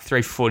Chark,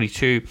 3 for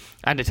 42,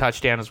 and a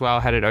touchdown as well.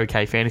 Had an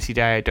okay fantasy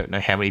day. I don't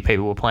know how many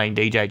people were playing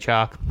DJ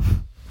Chark.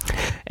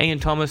 Ian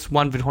Thomas,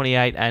 1 for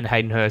 28, and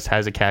Hayden Hurst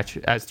has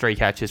 3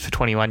 catches for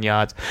 21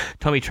 yards.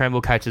 Tommy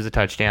Tremble catches a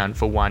touchdown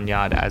for 1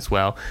 yard as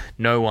well.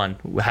 No one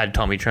had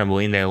Tommy Tremble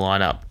in their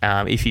lineup.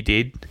 If you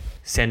did,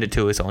 send it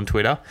to us on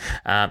Twitter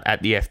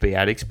at the FB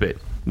Addicts, but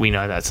we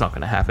know that's not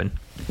going to happen.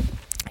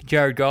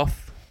 Jared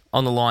Goff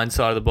on the line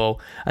side of the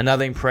ball,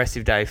 another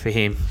impressive day for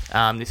him.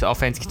 This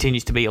offense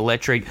continues to be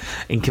electric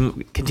and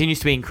continues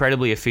to be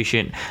incredibly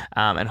efficient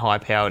and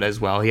high-powered as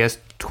well. He has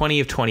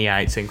 20 of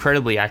 28, so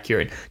incredibly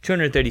accurate.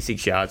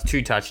 236 yards,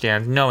 2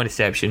 touchdowns, no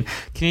interception.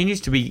 Continues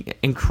to be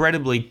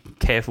incredibly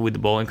careful with the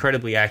ball,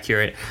 incredibly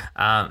accurate.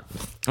 And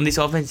this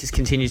offense just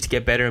continues to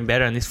get better and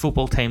better, and this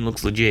football team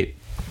looks legit.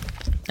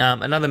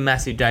 Another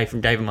massive day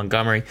from David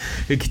Montgomery,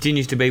 who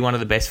continues to be one of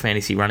the best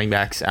fantasy running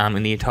backs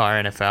in the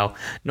entire NFL.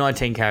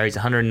 19 carries,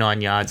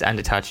 109 yards, and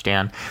a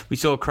touchdown. We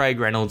saw Craig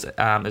Reynolds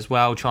as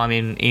well chime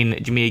in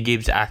Jahmyr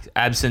Gibbs'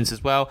 absence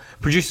as well.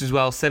 Produced as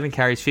well, 7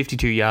 carries,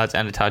 52 yards,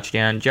 and a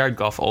touchdown. Jared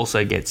Goff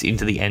also gets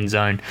into the end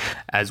zone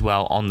as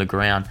well on the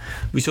ground.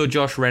 We saw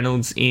Josh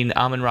Reynolds in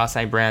Amon-Ra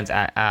St. Brown's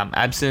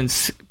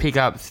absence pick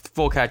up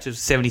 4 catches,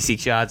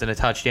 76 yards, and a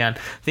touchdown.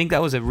 I think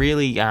that was a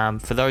really,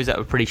 for those that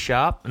were pretty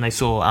sharp, and they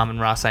saw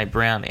Amon-Ra St.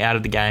 Brown out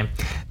of the game,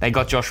 they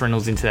got Josh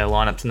Reynolds into their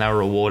lineups and they were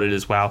rewarded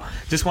as well.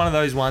 Just one of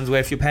those ones where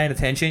if you're paying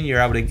attention,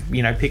 you're able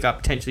to pick up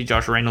potentially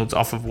Josh Reynolds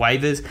off of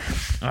waivers.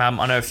 I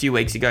know a few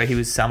weeks ago he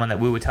was someone that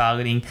we were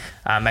targeting,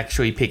 making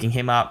sure you're picking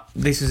him up.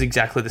 This is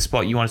exactly the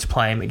spot you wanted to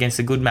play him against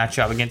a good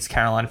matchup against the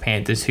Carolina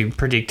Panthers, who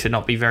predict to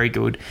not be very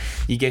good.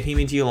 You get him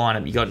into your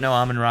lineup. You got no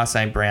Amon-Ra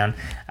St. Brown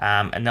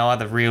and no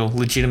other real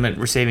legitimate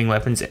receiving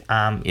weapons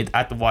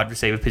at the wide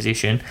receiver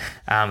position,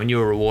 and you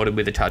were rewarded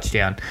with a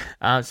touchdown.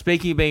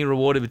 Speaking of being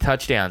rewarded with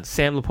touchdowns,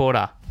 Sam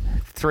Laporta,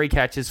 3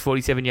 catches,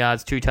 47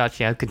 yards, 2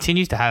 touchdowns,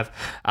 continues to have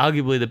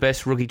arguably the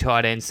best rookie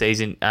tight end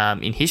season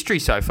in history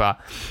so far.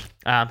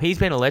 He's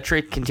been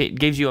electric,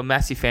 gives you a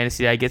massive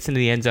fantasy day, gets into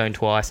the end zone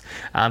twice.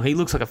 He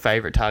looks like a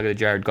favourite target of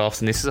Jared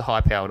Goff's, and this is a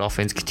high-powered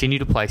offense. Continue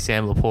to play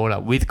Sam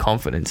Laporta with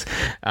confidence,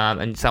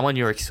 and someone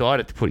you're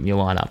excited to put in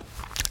your lineup.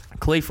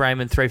 Khalif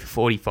Raymond, 3 for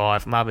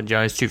 45. Marvin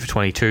Jones, 2 for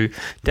 22.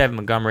 David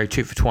Montgomery,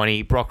 2 for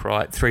 20. Brock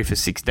Wright, 3 for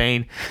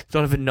 16.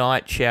 Donovan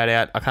Knight, shout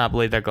out. I can't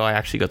believe that guy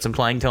actually got some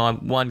playing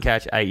time. 1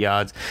 catch, 8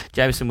 yards.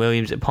 Jameson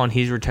Williams, upon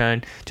his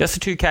return, just the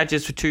 2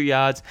 catches for 2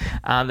 yards.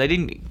 They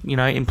didn't,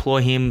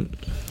 employ him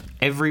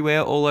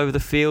everywhere, all over the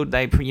field.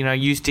 They,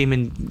 used him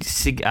in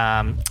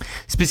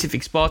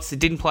specific spots. They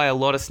didn't play a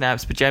lot of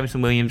snaps, but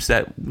Jameson Williams,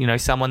 that,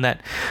 someone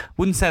that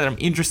wouldn't say that I'm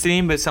interested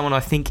in, but someone I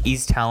think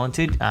is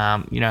talented.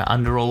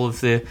 Under all of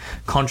the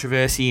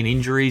controversy and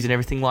injuries and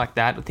everything like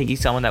that, I think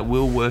he's someone that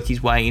will work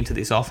his way into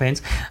this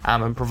offense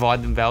and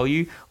provide them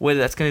value.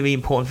 Whether that's going to be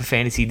important for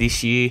fantasy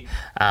this year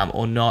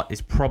or not is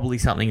probably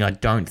something I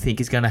don't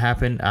think is going to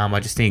happen. I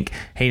just think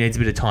he needs a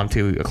bit of time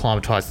to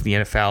acclimatise to the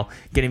NFL,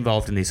 get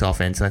involved in this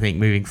offense, and I think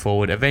moving forward,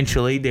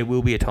 eventually there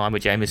will be a time where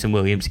Jameson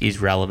Williams is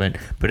relevant,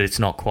 but it's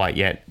not quite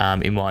yet,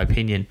 in my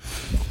opinion.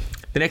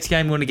 The next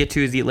game we want to get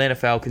to is the Atlanta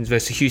Falcons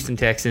versus the Houston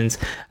Texans.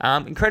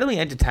 Incredibly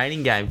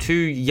entertaining game. 2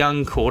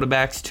 young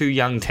quarterbacks, 2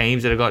 young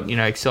teams that have got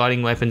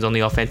exciting weapons on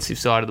the offensive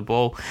side of the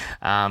ball.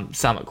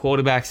 Some at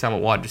quarterback, some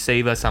at wide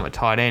receiver, some at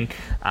tight end.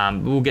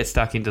 We'll get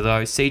stuck into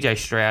those. CJ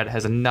Stroud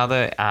has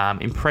another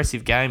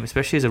impressive game,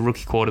 especially as a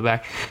rookie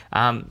quarterback.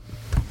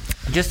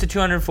 Just the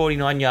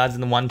 249 yards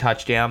and the 1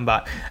 touchdown,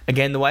 but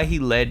again, the way he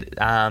led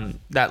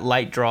that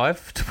late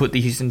drive to put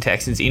the Houston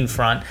Texans in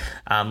front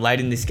late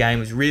in this game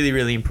was really,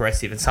 really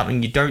impressive and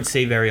something you don't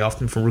see very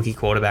often from rookie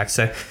quarterbacks.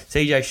 So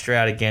CJ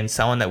Stroud, again,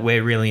 someone that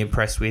we're really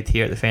impressed with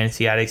here at the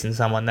Fantasy Addicts, and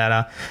someone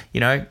that,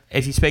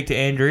 if you speak to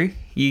Andrew,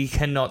 you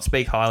cannot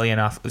speak highly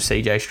enough of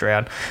CJ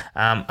Stroud.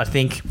 I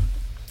think,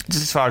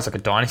 just as far as like a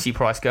dynasty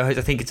price goes,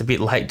 I think it's a bit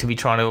late to be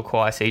trying to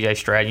acquire CJ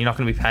Stroud. You're not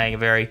going to be paying a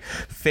very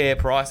fair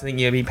price. I think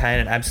you're going to be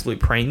paying an absolute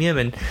premium,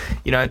 and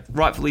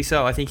rightfully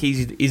so. I think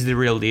he's the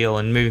real deal,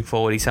 and moving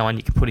forward, he's someone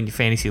you can put in your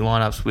fantasy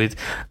lineups with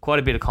quite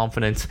a bit of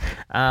confidence.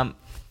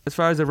 As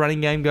far as the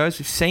running game goes,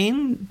 we've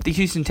seen the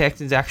Houston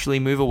Texans actually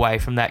move away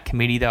from that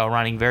committee they were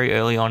running very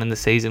early on in the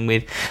season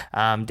with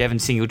Devin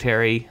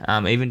Singletary,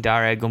 even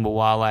Dare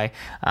Ogunbowale,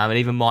 and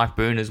even Mike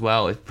Boone as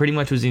well. It pretty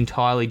much was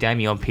entirely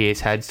Dameon Pierce,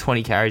 had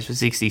 20 carries for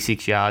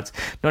 66 yards.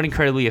 Not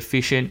incredibly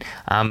efficient,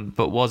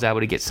 but was able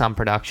to get some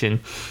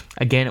production.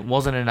 Again, it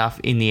wasn't enough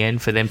in the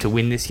end for them to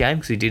win this game,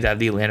 because we did have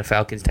the Atlanta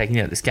Falcons taking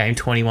out this game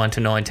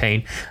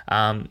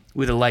 21-19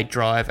 with a late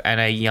drive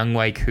and a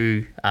Younghoe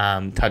Koo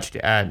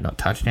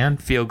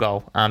field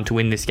goal to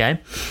win this game.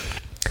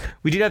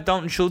 We did have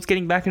Dalton Schultz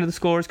getting back into the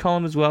scorers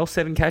column as well.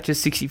 7 catches,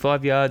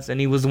 65 yards,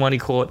 and he was the one who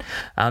caught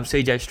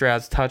CJ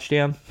Stroud's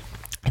touchdown.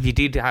 If you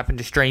did happen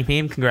to stream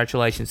him,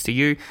 congratulations to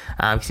you.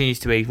 Continues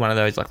to be one of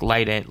those like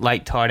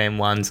late tight end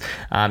ones,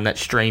 that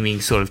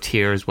streaming sort of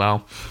tier as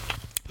well.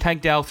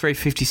 Tank Dell,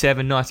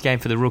 357, nice game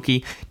for the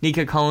rookie.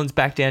 Nico Collins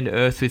back down to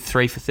earth with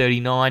 3 for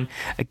 39.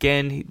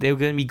 Again, there were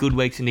going to be good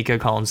weeks and Nico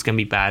Collins is going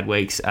to be bad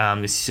weeks.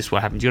 This is just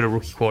what happens. You've got a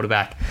rookie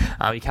quarterback.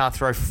 You can't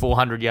throw for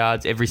 400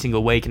 yards every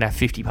single week and have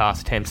 50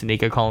 pass attempts, and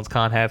Nico Collins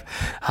can't have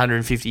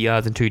 150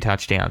 yards and 2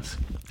 touchdowns.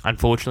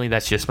 Unfortunately,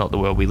 that's just not the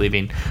world we live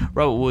in.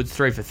 Robert Woods,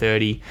 3 for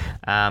 30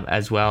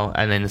 as well.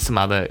 And then some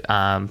other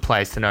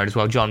players to note as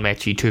well. John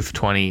Mechie, 2 for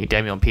 20.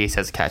 Damian Pierce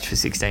has a catch for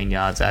 16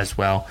 yards as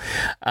well.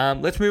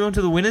 Let's move on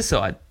to the winner's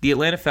side. The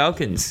Atlanta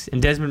Falcons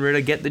and Desmond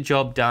Ridder get the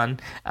job done.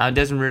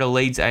 Desmond Ridder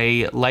leads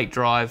a late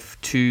drive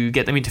to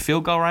get them into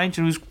field goal range.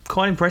 It was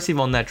quite impressive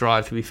on that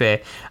drive, to be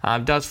fair.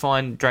 Does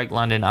find Drake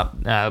London up.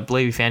 I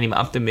believe he found him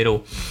up the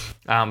middle.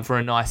 For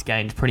a nice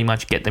gain to pretty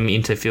much get them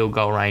into field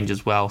goal range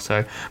as well.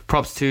 So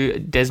props to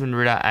Desmond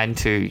Ridder and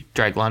to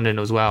Drake London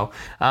as well.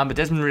 But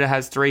Desmond Ridder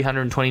has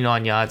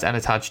 329 yards and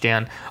a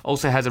touchdown.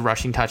 Also has a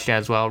rushing touchdown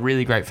as well.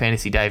 Really great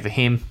fantasy day for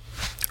him.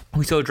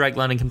 We saw Drake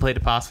London complete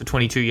a pass for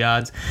 22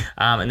 yards.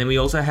 And then we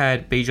also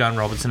had Bijan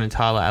Robinson and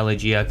Tyler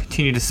Allegier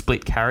continue to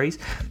split carries.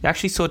 We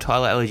actually saw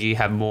Tyler Allegier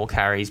have more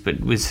carries, but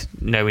was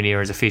nowhere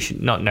near as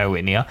efficient. Not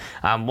nowhere near.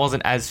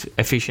 Wasn't as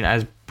efficient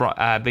as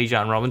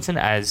Bijan Robinson,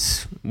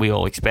 as we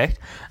all expect.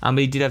 But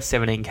he did have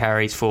 17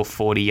 carries for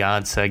 40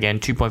 yards. So again,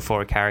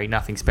 2.4 a carry,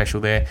 nothing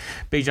special there.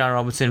 Bijan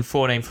Robinson,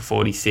 14 for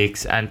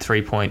 46 and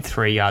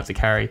 3.3 yards a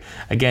carry.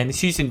 Again, this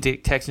Houston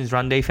Texans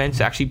run defense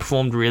actually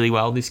performed really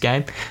well this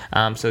game.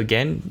 So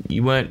again,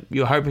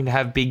 you're hoping to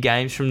have big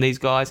games from these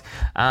guys.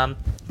 But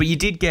you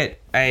did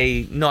get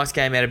a nice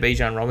game out of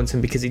Bijan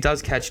Robinson because he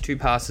does catch 2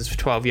 passes for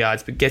 12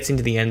 yards, but gets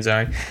into the end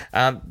zone.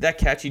 That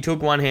catch, he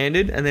took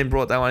one-handed and then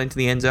brought that one into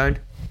the end zone.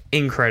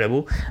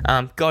 Incredible.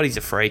 God, he's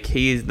a freak.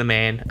 He is the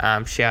man.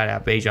 Shout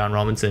out Bijan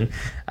Robinson. He's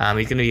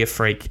going to be a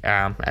freak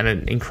and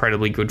an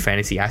incredibly good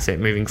fantasy asset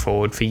moving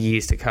forward for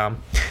years to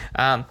come.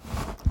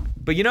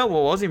 But you know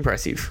what was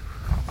impressive?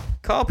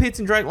 Kyle Pitts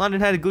and Drake London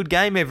had a good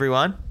game,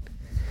 everyone.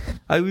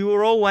 We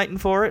were all waiting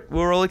for it. We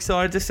were all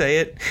excited to see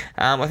it.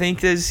 I think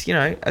there's,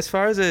 as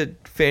far as a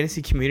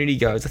fantasy community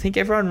goes, I think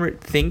everyone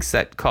thinks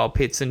that Kyle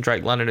Pitts and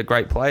Drake London are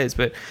great players,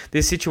 but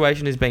this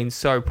situation has been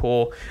so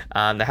poor.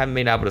 They haven't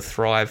been able to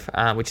thrive,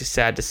 which is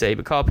sad to see.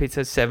 But Kyle Pitts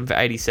has 7 for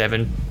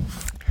 87.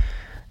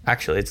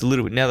 Actually, it's a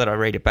little bit, now that I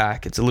read it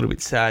back, it's a little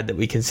bit sad that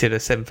we consider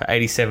 7 for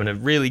 87 a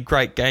really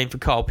great game for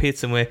Kyle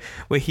Pitts, and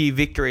we're here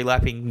victory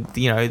lapping,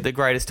 the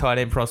greatest tight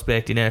end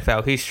prospect in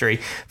NFL history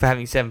for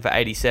having 7 for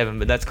 87,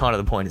 but that's kind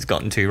of the point it's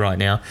gotten to right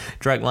now.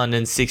 Drake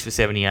London, 6 for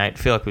 78. I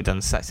feel like we've doing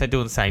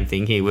the same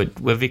thing here.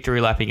 We're victory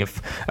lapping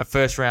a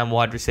first round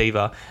wide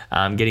receiver,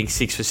 getting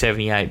 6 for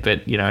 78,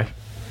 but,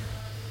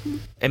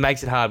 it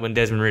makes it hard when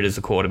Desmond Ridder's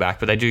the quarterback,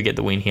 but they do get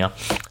the win here.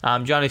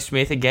 Jonnu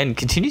Smith, again,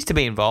 continues to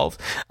be involved.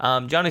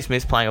 Jonnu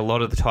Smith's playing a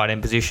lot of the tight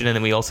end position, and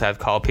then we also have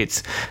Kyle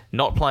Pitts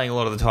not playing a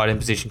lot of the tight end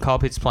position. Kyle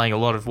Pitts playing a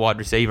lot of wide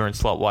receiver and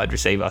slot wide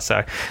receiver,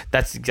 so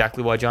that's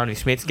exactly why Jonnu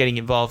Smith's getting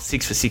involved.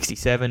 6 for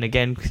 67.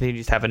 Again,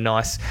 continues to have a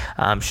nice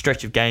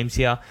stretch of games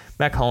here.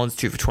 Matt Collins,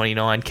 2 for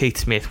 29. Keith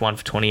Smith, 1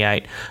 for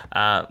 28.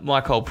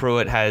 Michael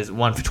Pruitt has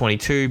 1 for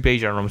 22.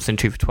 Bijan Robinson,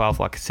 2 for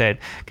 12, like I said.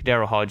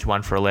 Kadero Hodge,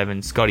 1 for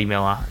 11. Scotty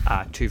Miller,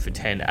 2 for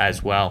 10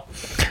 as well.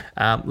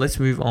 Let's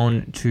move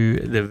on to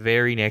the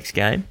very next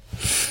game.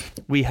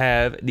 We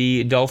have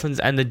the Dolphins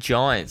and the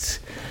Giants.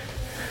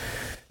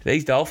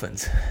 These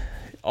Dolphins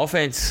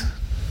offense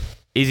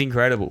is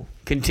incredible,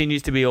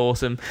 continues to be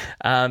awesome.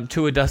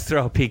 Tua does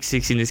throw a pick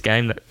 6 in this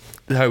game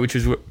though, which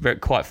was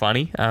quite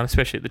funny,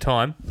 especially at the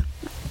time.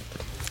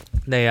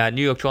 The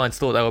New York Giants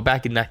thought they were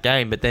back in that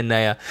game, but then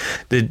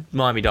the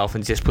Miami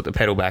Dolphins just put the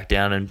pedal back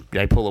down and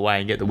they pull away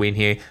and get the win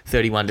here,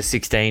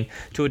 31-16.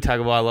 Tua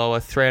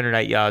Tagovailoa,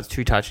 308 yards,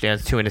 2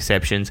 touchdowns, 2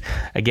 interceptions.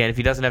 Again, if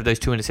he doesn't have those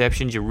 2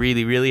 interceptions, you're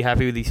really, really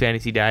happy with his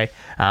fantasy day.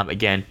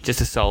 Again,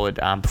 just a solid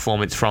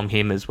performance from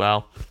him as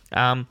well.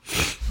 I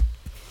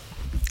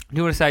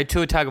do want to say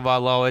Tua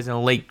Tagovailoa is an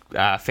elite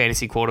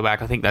fantasy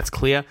quarterback. I think that's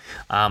clear.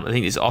 I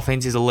think this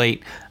offense is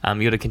elite.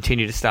 You've got to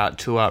continue to start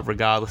Tua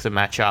regardless of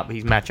matchup.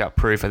 He's matchup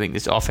proof. I think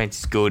this offense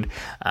is good.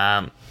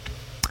 The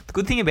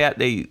good thing about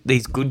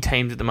these good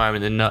teams at the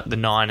moment, the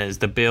Niners,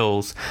 the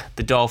Bills,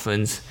 the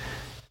Dolphins,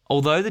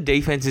 although the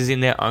defenses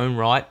in their own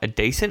right are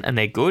decent and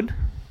they're good,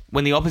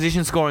 when the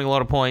opposition's scoring a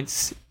lot of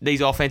points,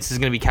 these offenses are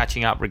going to be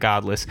catching up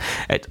regardless.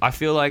 I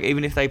feel like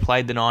even if they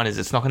played the Niners,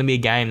 it's not going to be a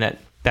game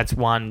that's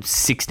won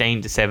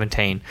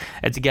 16-17.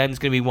 It's a game that's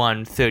going to be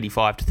won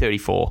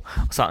 35-34 or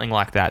something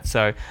like that.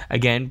 So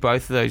again,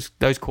 both of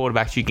those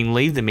quarterbacks, you can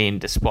leave them in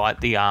despite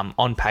the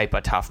on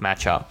paper tough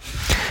matchup.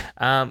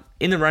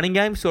 In the running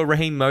game, saw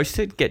Raheem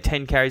Mostert get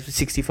 10 carries for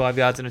 65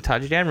 yards and a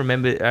touchdown.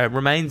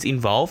 Remains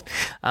involved.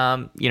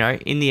 In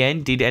the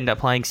end, did end up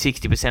playing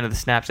 60% of the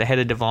snaps ahead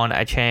of Devon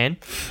Achane.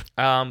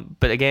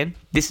 But again,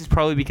 this is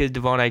probably because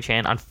Devon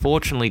Achane,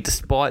 unfortunately,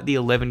 despite the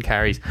 11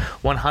 carries,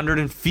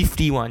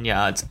 151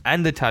 yards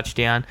and the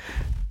touchdown,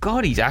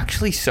 God, he's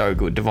actually so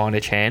good, Devon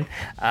Achane.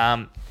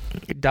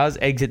 Does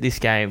exit this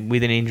game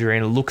with an injury,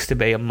 and it looks to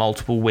be a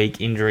multiple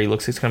week injury.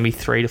 Looks like it's going to be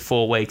 3 to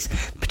 4 weeks,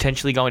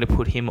 potentially going to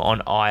put him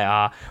on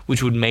IR,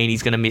 which would mean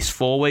he's going to miss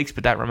 4 weeks,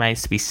 but that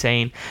remains to be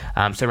seen.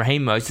 So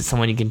Raheem Mostert is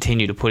someone you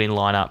continue to put in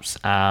lineups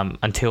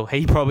until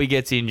he probably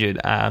gets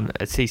injured.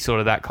 He's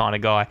sort of that kind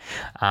of guy.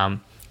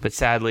 But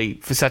sadly,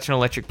 for such an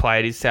electric player,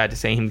 it is sad to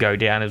see him go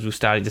down as we're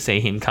starting to see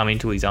him come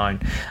into his own.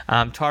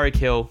 Tyreek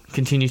Hill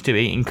continues to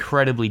be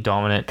incredibly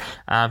dominant.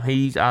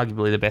 He's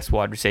arguably the best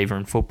wide receiver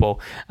in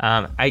football.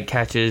 8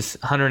 catches,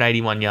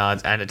 181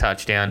 yards, and a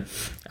touchdown.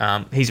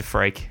 He's a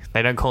freak.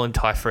 They don't call him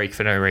Ty Freak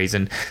for no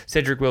reason.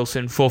 Cedric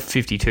Wilson,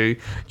 452.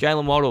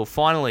 Jalen Waddle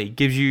finally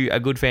gives you a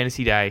good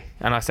fantasy day.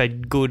 And I say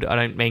good, I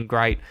don't mean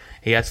great.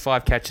 He has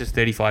 5 catches,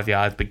 35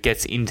 yards, but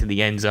gets into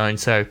the end zone.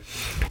 So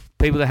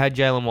people that had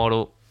Jalen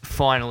Waddle,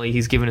 finally,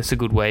 he's given us a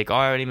good week.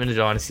 I own him in a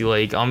Dynasty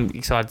League. I'm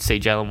excited to see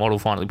Jalen Waddle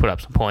finally put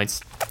up some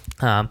points,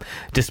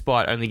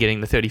 despite only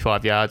getting the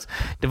 35 yards.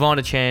 Devon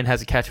Achane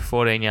has a catch for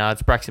 14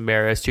 yards. Braxton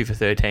Berrios, 2 for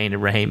 13.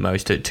 And Raheem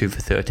Mostert, 2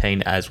 for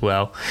 13 as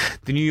well.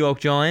 The New York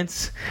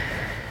Giants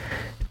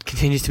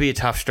continues to be a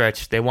tough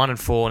stretch. They're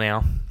 1-4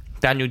 now.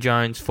 Daniel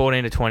Jones,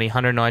 14 to 20,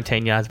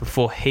 119 yards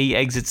before he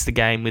exits the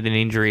game with an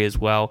injury as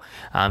well.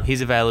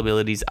 His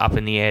availability is up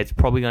in the air. It's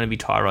probably going to be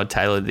Tyrod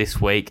Taylor this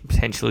week,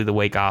 potentially the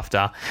week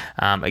after.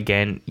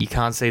 Again, you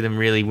can't see them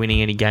really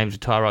winning any games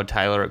with Tyrod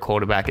Taylor at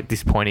quarterback at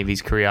this point of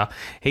his career.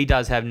 He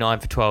does have 9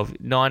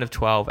 of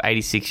 12,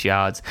 86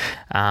 yards.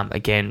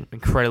 Again,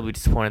 incredibly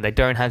disappointed. They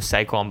don't have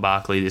Saquon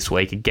Barkley this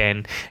week.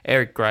 Again,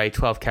 Eric Gray,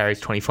 12 carries,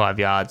 25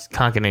 yards.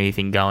 Can't get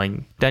anything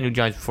going. Daniel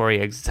Jones, before he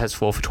exits, has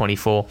 4 for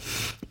 24.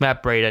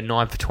 Matt Breida,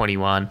 9 for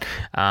 21.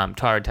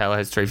 Tyrod Taylor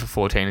has 3 for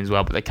 14 as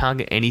well, but they can't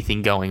get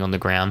anything going on the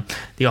ground.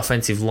 The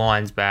offensive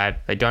line's bad.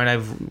 They don't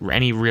have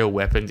any real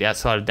weapons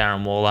outside of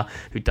Darren Waller,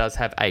 who does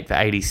have 8 for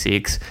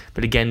 86.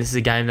 But again, this is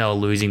a game they were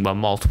losing by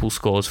multiple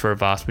scores for a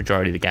vast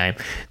majority of the game.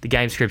 The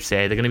game script's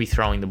there. They're going to be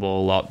throwing the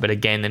ball a lot, but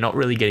again, they're not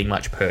really getting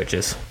much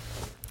purchase.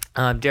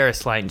 Darius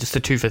Slayton, just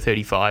a 2 for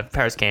 35.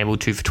 Paris Campbell,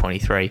 2 for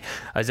 23.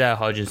 Isaiah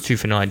Hodgins, 2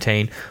 for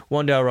 19.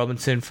 Wan'Dale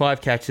Robinson, 5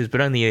 catches,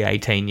 but only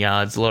 18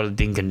 yards. A lot of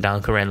dink and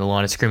dunk around the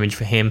line of scrimmage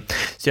for him.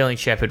 Sterling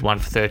Shepard, 1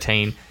 for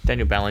 13.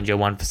 Daniel Ballinger,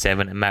 1 for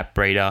 7. And Matt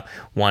Breida,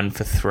 1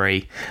 for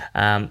 3.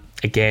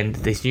 Again,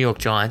 these New York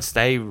Giants,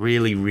 they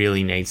really,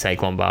 really need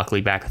Saquon Barkley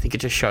back. I think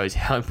it just shows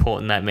how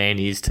important that man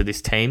is to this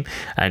team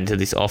and to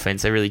this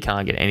offense. They really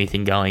can't get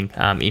anything going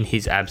in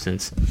his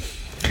absence.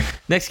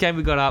 Next game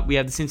we got up, we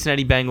have the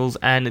Cincinnati Bengals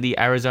and the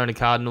Arizona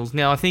Cardinals.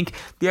 Now, I think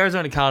the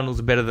Arizona Cardinals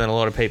are better than a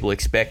lot of people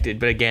expected,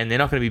 but again, they're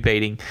not going to be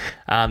beating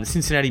the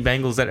Cincinnati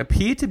Bengals that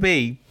appear to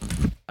be,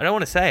 I don't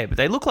want to say it, but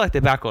they look like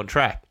they're back on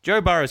track. Joe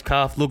Burrow's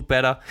calf looked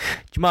better.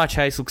 Jamar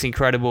Chase looks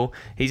incredible.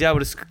 He's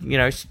able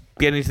to,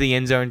 get into the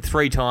end zone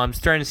 3 times,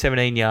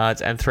 317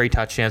 yards and 3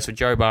 touchdowns for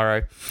Joe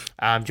Burrow.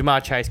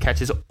 Jamar Chase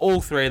catches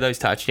all 3 of those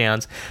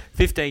touchdowns,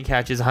 15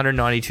 catches,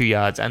 192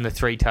 yards, and the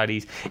 3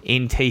 tutties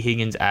in T.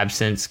 Higgins'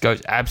 absence.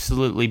 Goes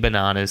absolutely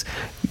bananas.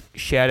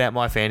 Shout out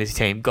my fantasy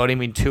team. Got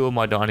him in 2 of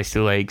my dynasty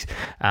leagues.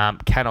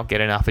 Cannot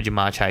get enough of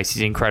Jamar Chase.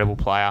 He's an incredible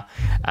player.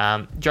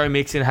 Joe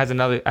Mixon has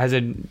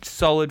a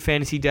solid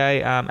fantasy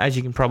day, as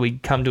you can probably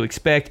come to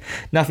expect.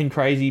 Nothing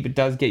crazy, but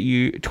does get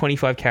you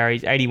 25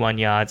 carries, 81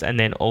 yards, and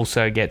then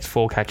also gets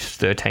 4 catches,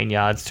 13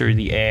 yards through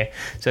the air.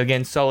 So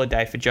again, solid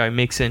day for Joe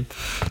Mixon.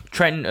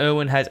 Trenton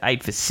Irwin has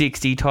 8 for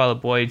 60. Tyler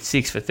Boyd,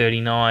 6 for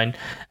 39.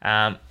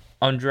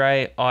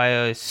 Andre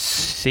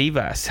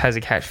Iosivas has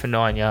a catch for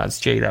 9 yards.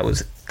 Gee,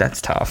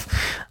 that's tough.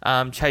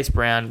 Chase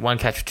Brown, 1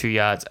 catch for 2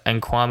 yards.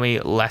 And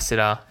Kwame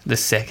Lassiter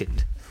II,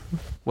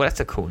 well, that's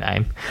a cool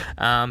name,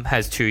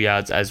 has 2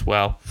 yards as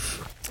well.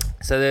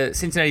 So the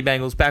Cincinnati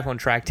Bengals back on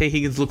track. T.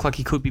 Higgins looked like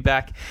he could be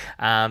back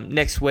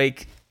next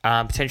week,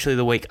 potentially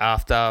the week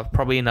after,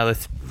 probably another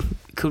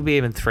could be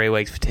even 3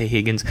 weeks for T.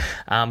 Higgins,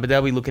 but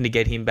they'll be looking to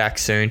get him back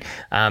soon.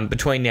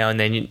 Between now and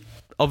then,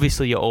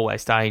 obviously you're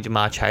always starting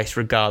Jamar Chase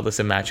regardless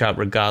of matchup,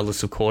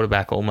 regardless of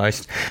quarterback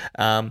almost.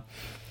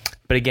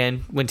 But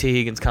again, when T.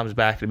 Higgins comes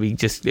back, it'd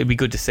be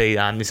good to see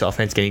this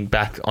offense getting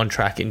back on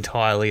track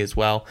entirely as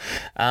well.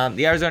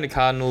 The Arizona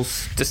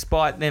Cardinals,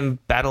 despite them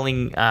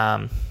battling,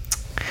 I'm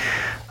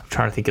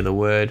trying to think of the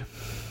word.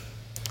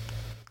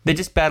 They're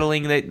just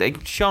battling. They're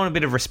showing a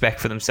bit of respect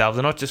for themselves.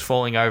 They're not just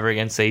falling over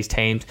against these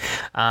teams.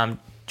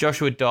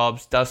 Joshua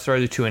Dobbs does throw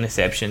the 2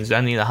 interceptions,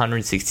 only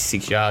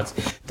 166 yards.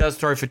 Does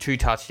throw for 2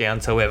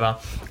 touchdowns, however.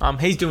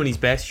 He's doing his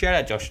best. Shout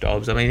out Josh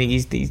Dobbs. I mean,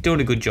 he's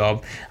doing a good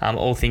job,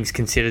 all things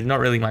considered. Not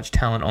really much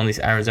talent on this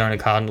Arizona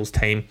Cardinals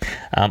team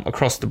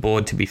across the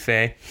board, to be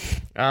fair.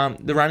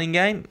 The running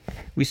game,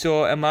 we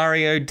saw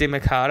Amario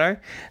DiMercato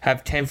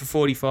have 10 for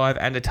 45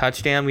 and a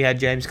touchdown. We had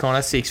James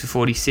Conner, 6 for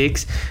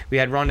 46. We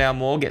had Rondale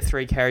Moore get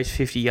 3 carries,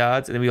 50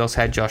 yards. And then we also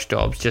had Josh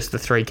Dobbs, just the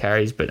 3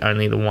 carries, but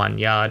only the 1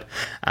 yard.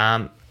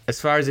 As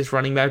far as this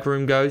running back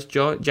room goes,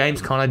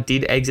 James Conner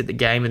did exit the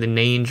game with a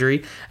knee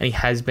injury, and he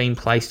has been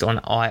placed on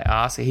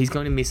IR, so he's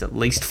going to miss at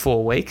least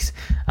 4 weeks.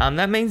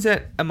 That means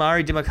that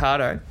Amari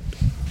DiMercato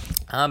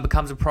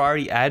becomes a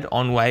priority ad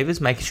on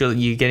waivers, making sure that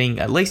you're getting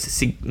at least a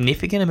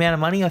significant amount of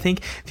money. I think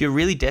if you're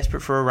really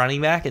desperate for a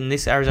running back, and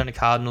this Arizona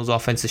Cardinals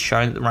offense has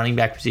shown that the running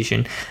back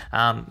position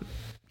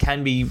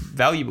can be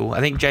valuable. I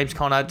think James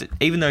Conner,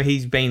 even though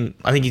he's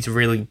a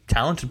really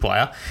talented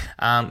player,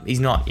 he's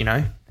not,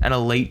 an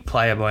elite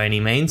player by any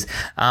means.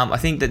 I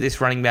think that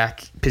this running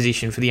back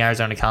position for the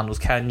Arizona Cardinals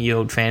can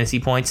yield fantasy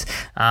points.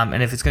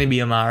 And if it's going to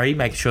be Amari,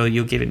 make sure that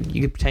you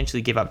could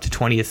potentially give up to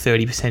 20 to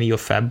 30% of your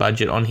fab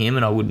budget on him,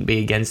 and I wouldn't be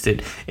against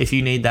it if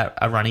you need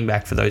a running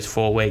back for those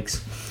 4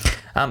 weeks.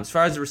 As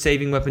far as the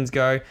receiving weapons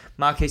go,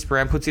 Marquise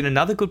Brown puts in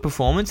another good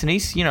performance, and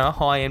he's, a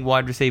high-end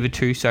wide receiver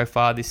too so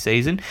far this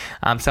season.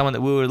 Someone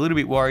that we were a little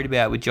bit worried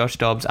about with Josh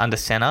Dobbs under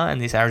center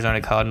and this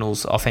Arizona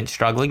Cardinals offense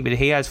struggling, but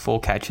he has 4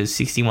 catches,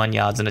 61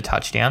 yards and a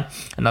touchdown.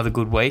 Another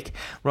good week.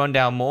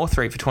 Rondale Moore,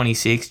 3 for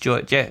 26.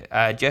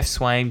 Jeff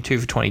Swain, 2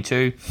 for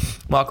 22.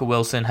 Michael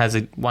Wilson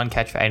has 1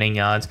 catch for 18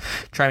 yards.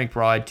 Trey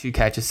McBride, 2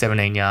 catches,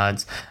 17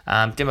 yards.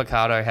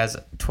 DiMercato has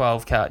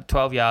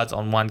 12 yards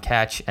on 1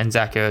 catch, and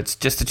Zach Ertz,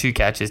 just the 2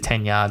 catches,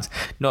 10 yards.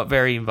 Not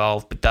very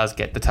involved, but does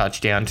get the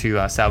touchdown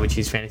to salvage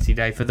his fantasy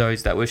day. For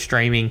those that were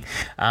streaming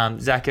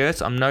Zach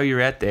Ertz, I know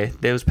you're out there.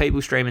 There was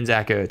people streaming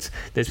Zach Ertz.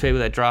 There's people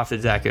that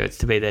drafted Zach Ertz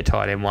to be their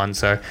tight end 1,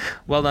 so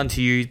well done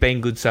to you. He's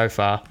been good so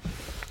far.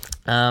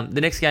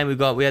 The next game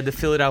we had the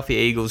Philadelphia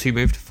Eagles, who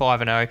moved to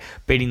 5-0,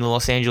 beating the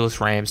Los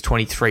Angeles Rams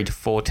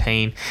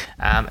 23-14.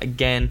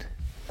 Again,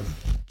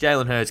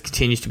 Jalen Hurts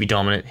continues to be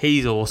dominant.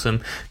 He's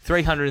awesome.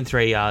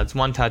 303 yards,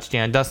 1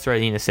 touchdown, does throw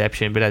the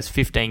interception, but has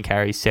 15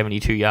 carries,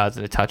 72 yards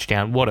and a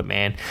touchdown. What a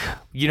man.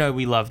 We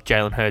love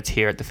Jalen Hurts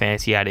here at the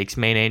Fantasy Addicts.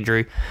 Me and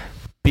Andrew,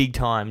 big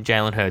time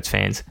Jalen Hurts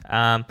fans.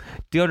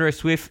 DeAndre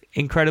Swift,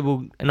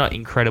 not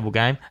incredible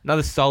game.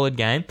 Another solid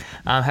game.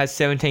 Has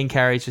 17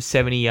 carries for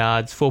 70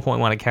 yards,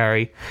 4.1 a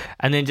carry.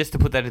 And then just to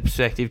put that in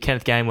perspective,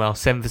 Kenneth Gainwell,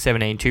 7 for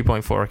 17,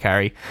 2.4 a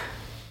carry.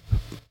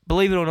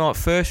 Believe it or not,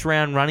 first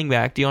round running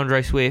back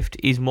DeAndre Swift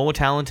is more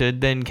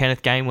talented than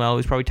Kenneth Gainwell,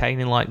 who's probably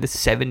taken in the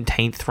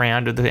 17th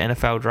round of the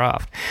NFL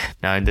draft.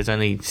 No, there's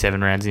only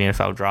 7 rounds in the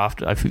NFL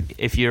draft.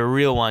 If you're a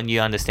real one, you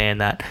understand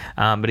that.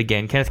 But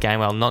again, Kenneth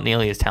Gainwell, not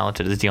nearly as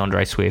talented as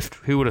DeAndre Swift.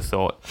 Who would have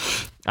thought?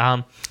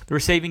 The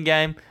receiving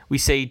game, we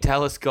see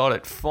Dallas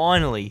Goedert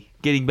finally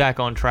getting back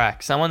on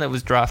track. Someone that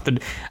was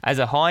drafted as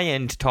a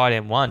high-end tight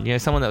end 1,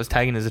 someone that was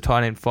taken as a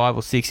tight end 5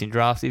 or 6 in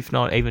drafts, if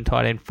not even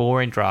tight end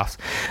 4 in drafts,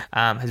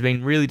 has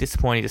been really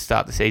disappointing to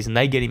start the season.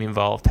 They get him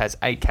involved, has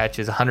 8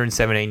 catches,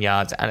 117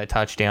 yards and a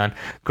touchdown.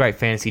 Great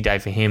fantasy day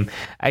for him.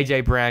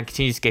 AJ Brown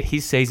continues to get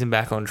his season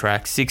back on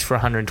track, 6 for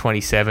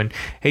 127.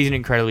 He's an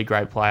incredibly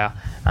great player.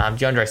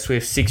 DeAndre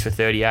Swift, 6 for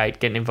 38,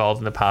 getting involved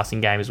in the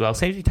passing game as well.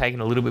 Seems to be taking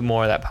a little bit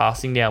more of that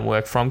passing down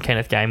work from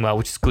Kenneth Gainwell,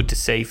 which is good to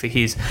see for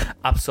his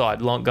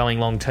upside going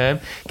long term.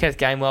 Kenneth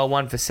Gainwell,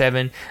 1 for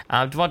 7.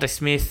 Devonta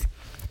Smith,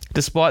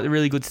 despite the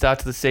really good start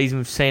to the season,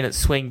 we've seen it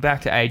swing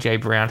back to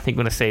AJ Brown. I think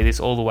we're going to see this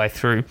all the way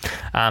through.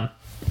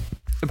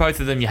 Both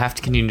of them you have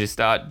to continue to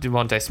start,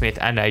 Devonta Smith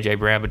and AJ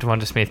Brown, but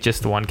Devonta Smith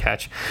just the 1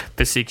 catch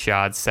for 6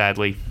 yards,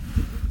 sadly.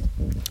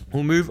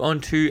 We'll move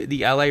on to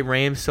the LA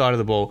Rams side of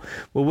the ball,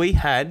 where we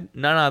had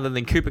none other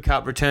than Cooper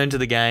Kupp return to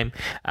the game,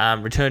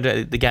 return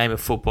to the game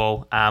of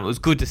football. It was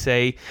good to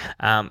see.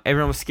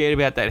 Everyone was scared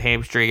about that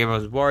hamstring.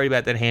 Everyone was worried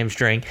about that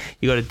hamstring.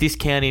 You got a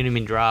discount in him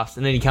in drafts,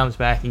 and then he comes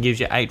back and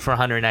gives you 8 for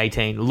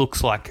 118.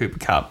 Looks like Cooper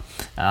Kupp.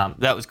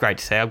 That was great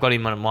to see. I've got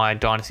him on my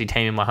dynasty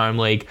team in my home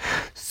league.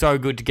 So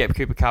good to get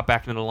Cooper Kupp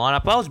back into the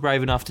lineup. I was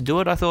brave enough to do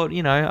it. I thought,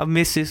 I've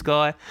missed this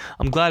guy.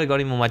 I'm glad I got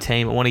him on my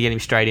team. I want to get him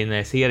straight in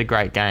there. So he had a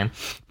great game.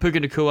 Puka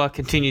Nacua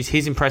continues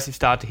his impressive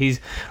start to his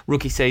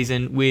rookie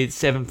season with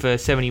 7 for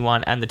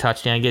 71 and the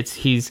touchdown. Gets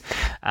his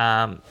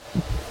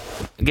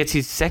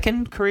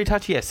second career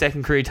touch. Yeah,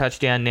 second career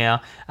touchdown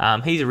now.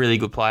 He's a really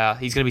good player.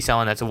 He's going to be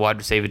someone that's a wide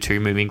receiver 2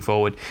 moving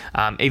forward.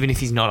 Even if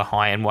he's not a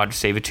high-end wide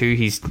receiver 2,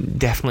 he's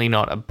definitely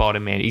not a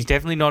bottom end. He's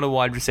definitely not a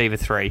wide receiver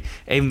 3,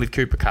 even with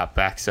Cooper Kupp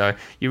back. So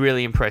you're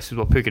really impressed with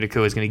what Puka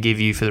Nacua is going to give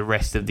you for the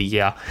rest of the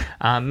year.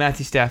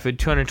 Matthew Stafford,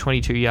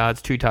 222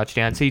 yards, 2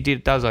 touchdowns. He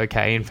does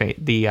okay in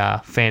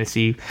the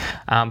fantasy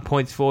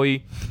points for you.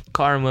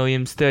 Kyron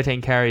Williams,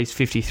 13 carries,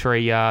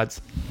 53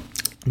 yards.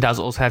 Does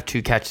also have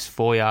 2 catches,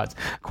 4 yards.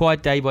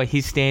 Quiet day by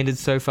his standards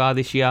so far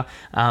this year,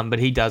 but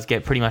he does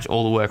get pretty much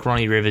all the work.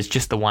 Ronnie Rivers,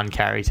 just the 1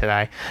 carry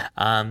today.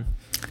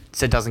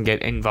 so doesn't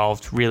get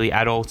involved really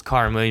at all. It's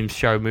Kyron Williams'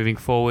 show moving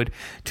forward.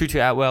 Tutu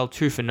Atwell,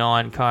 2 for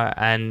 9,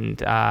 and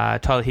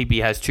Tyler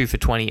Higby has 2 for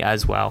 20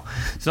 as well.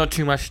 It's not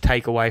too much to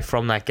take away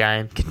from that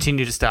game.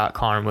 Continue to start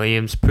Kyron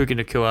Williams, Puka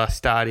Nakua,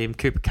 start him,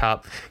 Cooper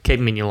Kupp, keep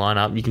him in your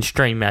lineup. You can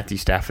stream Matthew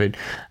Stafford,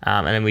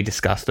 and then we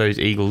discuss those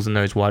Eagles and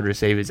those wide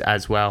receivers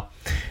as well.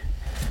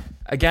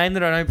 A game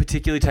that I don't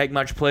particularly take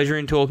much pleasure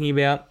in talking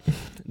about,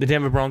 the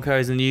Denver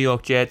Broncos and the New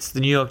York Jets. The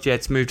New York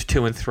Jets moved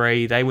to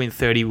 2-3. They win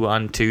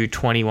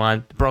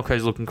 31-21. The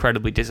Broncos look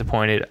incredibly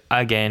disappointed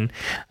again.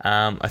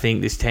 I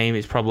think this team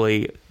is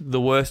probably the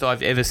worst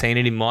I've ever seen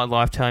it in my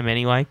lifetime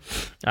anyway.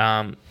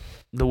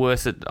 The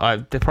worst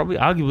they're probably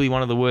arguably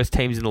one of the worst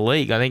teams in the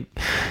league. I think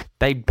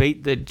they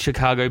beat the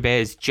Chicago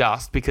Bears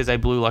just because they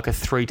blew like a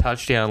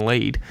 3-touchdown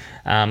lead.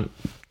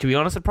 To be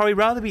honest, I'd probably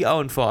rather be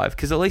 0-5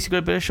 because at least you've got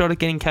a better shot at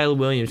getting Caleb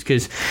Williams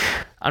because,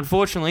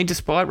 unfortunately,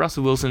 despite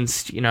Russell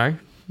Wilson's,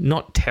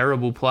 not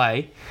terrible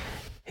play,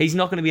 he's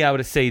not going to be able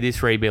to see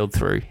this rebuild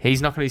through.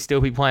 He's not going to still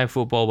be playing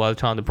football by the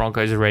time the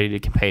Broncos are ready to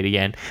compete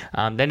again.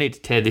 They need to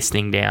tear this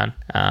thing down.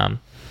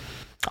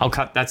 I'll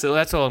cut. That's all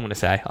I'm going to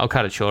say. I'll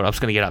cut it short. I'm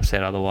just going to get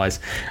upset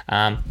otherwise.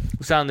 We'll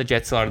start on the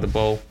Jets side of the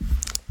ball.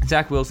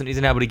 Zach Wilson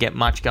isn't able to get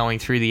much going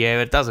through the air,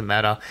 but it doesn't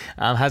matter.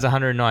 Has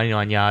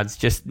 199 yards,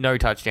 just no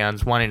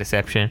touchdowns, 1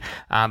 interception.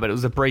 But it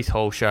was a Breece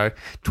Hall show.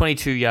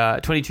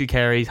 22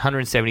 carries,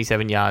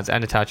 177 yards,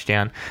 and a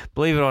touchdown.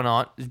 Believe it or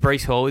not,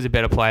 Breece Hall is a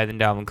better player than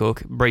Dalvin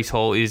Cook. Breece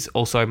Hall is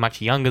also much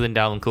younger than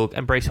Dalvin Cook,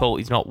 and Breece Hall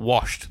is not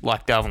washed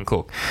like Dalvin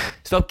Cook.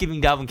 Stop giving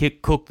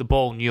Dalvin Cook the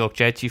ball, New York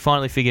Jets. You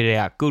finally figured it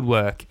out. Good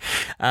work.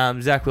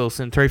 Zach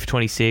Wilson, 3 for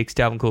 26.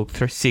 Dalvin Cook,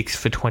 6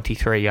 for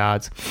 23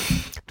 yards.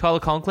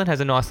 Tyler Conklin has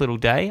a nice little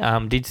day.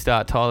 Did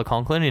start Tyler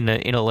Conklin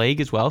in a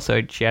league as well,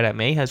 so shout out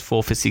me, has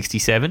 4 for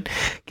 67.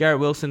 Garrett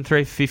Wilson,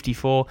 3 for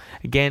 54.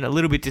 Again, a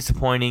little bit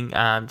disappointing,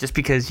 just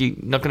because you're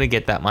not going to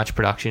get that much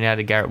production out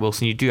of Garrett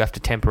Wilson. You do have to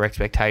temper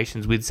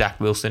expectations with Zach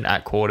Wilson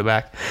at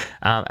quarterback.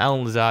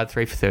 Alan Lazard,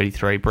 3 for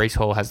 33. Breece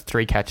Hall has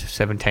 3 catches for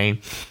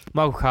 17.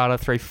 Michael Carter,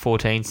 3 for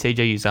 14.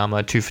 CJ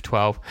Uzama, 2 for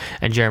 12.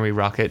 And Jeremy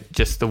Ruckett,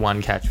 just the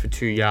 1 catch for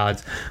 2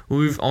 yards. We'll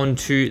move on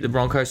to the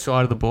Broncos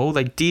side of the ball.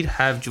 They did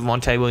have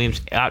Javonte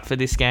Williams out for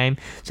this game.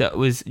 So it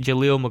was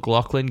Jaleel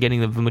McLaughlin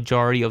getting the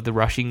majority of the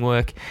rushing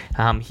work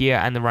here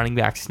and the running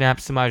back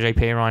snaps. Samaje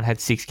Perine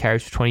had 6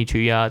 carries for 22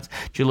 yards.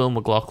 Jaleel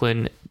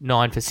McLaughlin,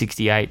 9 for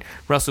 68.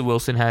 Russell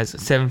Wilson has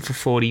 7 for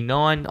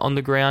 49 on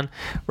the ground.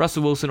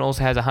 Russell Wilson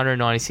also has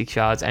 196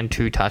 yards and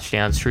 2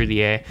 touchdowns through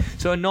the air.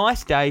 So a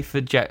nice day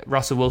for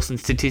Russell Wilson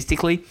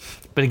statistically.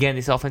 But again,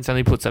 this offense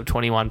only puts up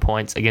 21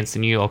 points against the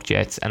New York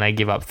Jets, and they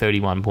give up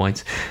 31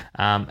 points.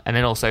 And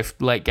then also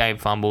late game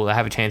fumble. They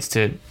have a chance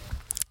to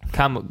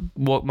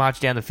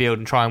march down the field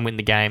and try and win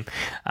the game.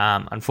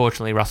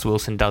 Unfortunately, Russell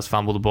Wilson does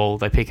fumble the ball.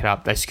 They pick it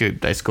up, they scoop,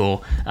 they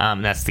score.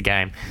 And that's the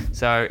game.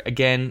 So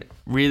again,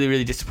 really,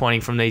 really disappointing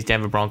from these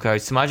Denver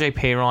Broncos. Samaje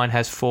Perine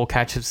has 4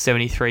 catches,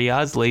 73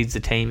 yards, leads the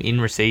team in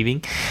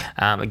receiving.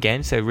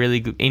 Again, so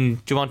really good. In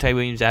Javonte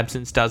Williams'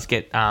 absence, does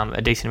get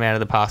a decent amount of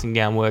the passing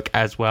down work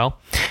as well.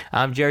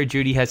 Jerry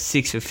Jeudy has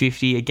 6 for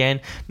 50. Again,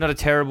 not a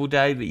terrible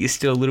day, but you're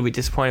still a little bit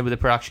disappointed with the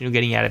production you're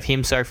getting out of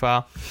him so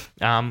far.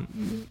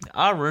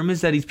 Are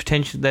rumours that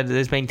that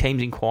there's been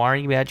teams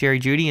inquiring about Jerry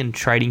Jeudy and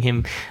trading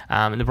him,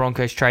 and the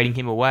Broncos trading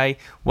him away.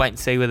 Wait and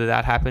see whether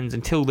that happens.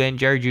 Until then,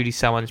 Jerry Jeudy's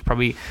someone who's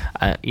probably,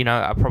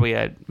 probably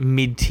a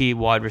mid-tier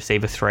wide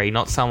receiver 3,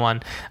 not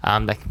someone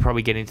that can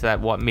probably get into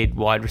that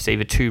mid-wide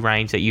receiver 2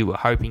 range that you were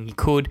hoping he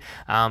could,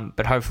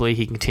 but hopefully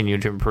he can continue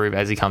to improve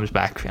as he comes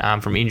back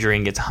from injury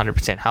and gets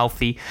 100%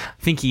 healthy.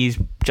 I think he is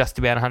just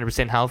about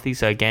 100% healthy,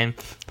 so again,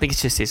 I think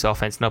it's just this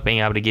offense not being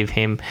able to give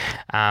him,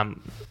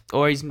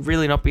 or he's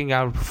really not being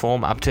able to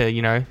perform up to,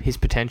 his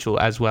potential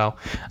as well.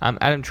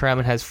 Adam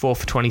Troutman has 4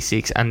 for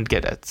 26 and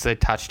gets a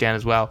touchdown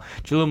as well.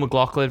 Jaleel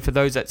McLaughlin, for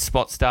those that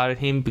spot started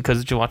him because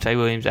of Javonte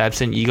Williams'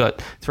 absent, you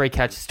got 3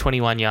 catches,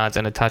 21 yards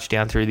and a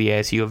touchdown through the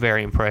air, so you're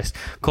very impressed.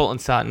 Colton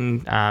Sutton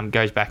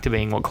goes back to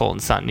being what Colton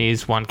Sutton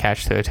is, 1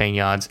 catch, 13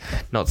 yards.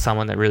 Not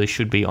someone that really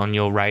should be on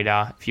your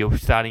radar. If you're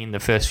starting in the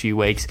first few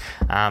weeks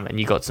and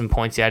you got some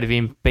points out of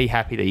him, be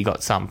happy that you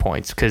got some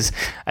points, because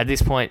at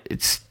this point,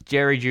 it's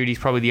Jerry Jeudy's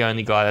probably the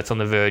only guy that's on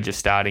the verge of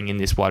starting in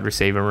this wide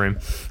receiver room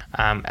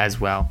as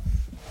well.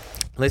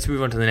 Let's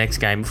move on to the next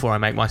game before I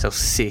make myself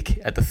sick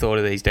at the thought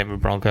of these Denver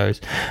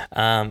Broncos.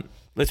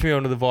 Let's move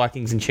on to the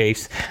Vikings and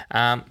Chiefs.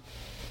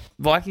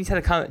 Vikings had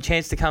a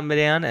chance to come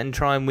down and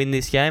try and win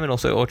this game, and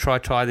also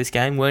tie this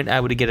game. Weren't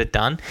able to get it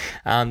done.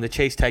 The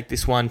Chiefs take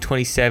this one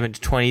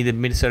 27-20. The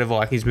Minnesota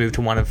Vikings move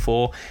to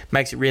 1-4.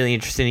 Makes it really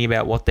interesting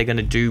about what they're going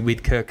to do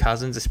with Kirk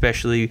Cousins,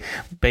 especially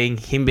being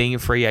a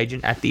free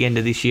agent at the end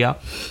of this year.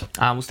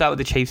 We'll start with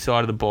the Chiefs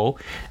side of the ball.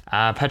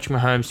 Patrick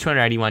Mahomes,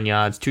 281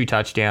 yards, 2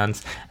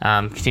 touchdowns.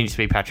 Continues to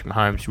be Patrick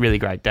Mahomes. Really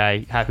great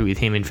day. Happy with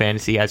him in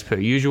fantasy as per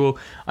usual.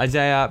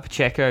 Isaiah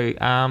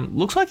Pacheco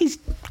looks like he's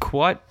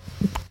quite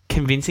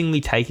convincingly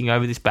taking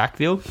over this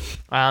backfield.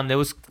 There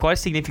was quite a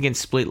significant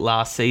split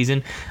last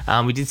season.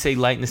 We did see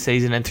late in the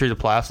season and through the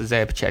playoffs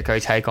Isaiah Pacheco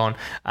take on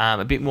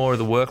a bit more of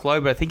the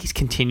workload, but I think he's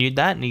continued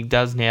that, and he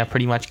does now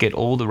pretty much get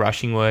all the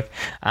rushing work,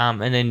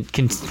 and then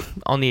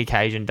on the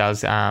occasion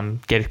does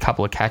get a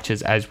couple of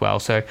catches as well.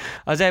 So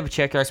Isaiah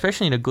Pacheco,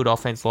 especially in a good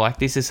offense like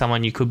this, is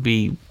someone you could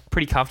be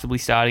pretty comfortably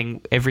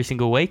starting every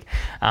single week,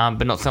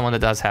 but not someone that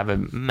does have a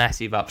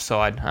massive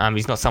upside.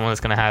 He's not someone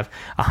that's going to have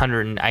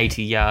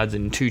 180 yards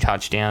and 2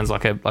 touchdowns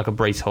like a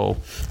Breece Hall.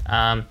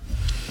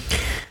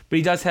 But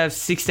he does have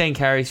 16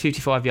 carries,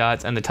 55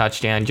 yards, and the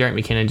touchdown. Jerick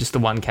McKinnon, just the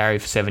 1 carry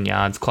for 7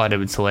 yards. Clyde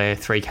Edwards-Helaire,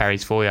 3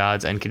 carries, 4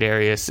 yards. And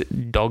Kadarius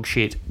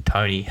Dogshit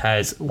Toney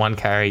has 1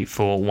 carry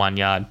for 1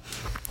 yard.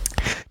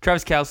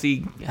 Travis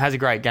Kelce has a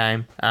great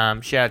game.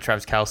 Shout out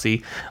Travis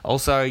Kelce.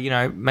 Also,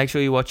 make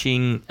sure you're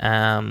watching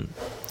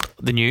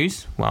the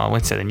news. Well, I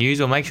won't say the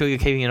news, or make sure you're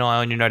keeping an eye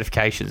on your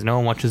notifications. No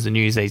one watches the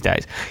news these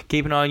days.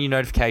 Keep an eye on your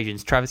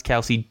notifications. Travis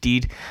Kelce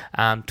did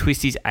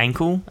twist his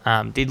ankle,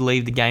 did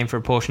leave the game for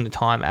a portion of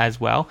time as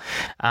well.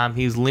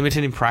 He was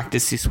limited in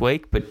practice this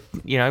week, but,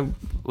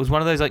 it was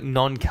one of those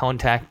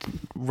non-contact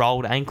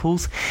rolled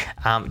ankles.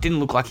 It didn't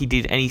look like he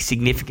did any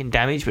significant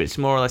damage, but it's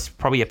more or less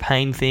probably a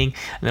pain thing.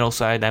 And then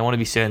also they want to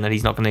be certain that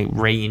he's not going to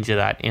re-injure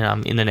that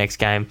in the next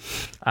game.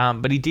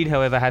 But he did,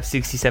 however, have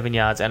 67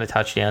 yards and a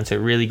touchdown, so a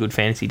really good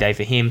fantasy day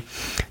for him.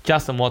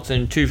 Justin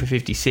Watson, 2 for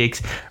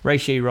 56.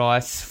 Rashee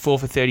Rice, 4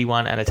 for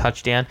 31 and a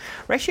touchdown.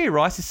 Rashee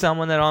Rice is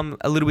someone that I'm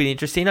a little bit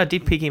interested in. I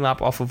did pick him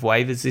up off of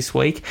waivers this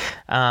week.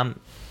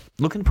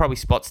 Looking to probably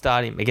spot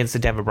start him against the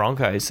Denver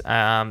Broncos.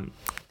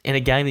 In a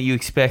game that you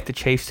expect the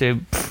Chiefs to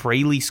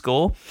freely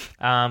score,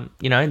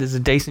 there's a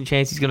decent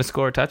chance he's going to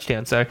score a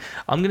touchdown. So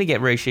I'm going to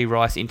get Rashee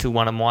Rice into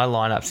one of my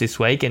lineups this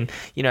week. And,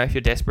 if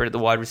you're desperate at the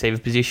wide receiver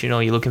position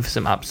or you're looking for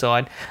some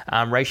upside,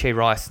 Rashee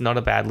Rice, not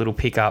a bad little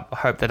pickup. I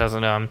hope that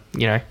doesn't,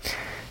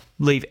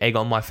 leave egg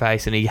on my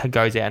face and he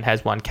goes out and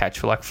has 1 catch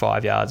for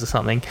 5 yards or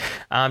something.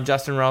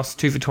 Justin Ross,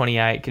 2 for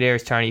 28.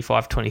 Kadarius Toney,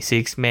 5 for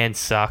 26. Man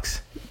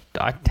sucks.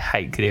 I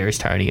hate Kadarius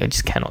Toney. I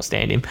just cannot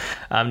stand him.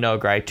 Noah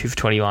Gray, 2 for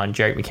 21.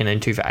 Jerick McKinnon,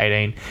 2 for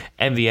 18.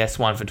 MVS,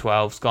 1 for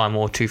 12. Sky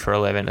Moore, 2 for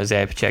 11.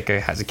 Isaiah Pacheco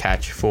has a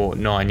catch for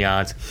 9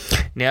 yards.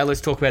 Now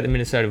let's talk about the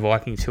Minnesota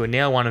Vikings, who are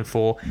now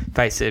 1-4.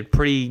 Face a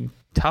pretty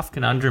tough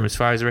conundrum as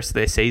far as the rest of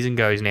their season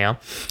goes now.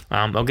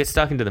 I'll get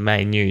stuck into the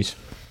main news.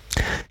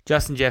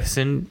 Justin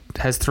Jefferson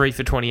has 3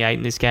 for 28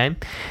 in this game.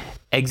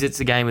 Exits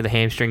the game with a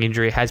hamstring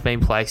injury, has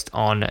been placed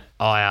on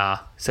IR.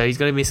 So he's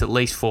going to miss at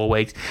least 4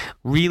 weeks.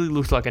 Really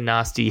looks like a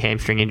nasty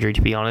hamstring injury,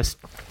 to be honest.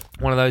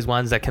 One of those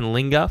ones that can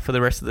linger for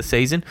the rest of the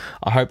season.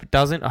 I hope it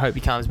doesn't. I hope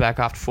he comes back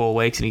after 4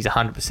 weeks and he's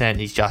 100%.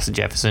 He's Justin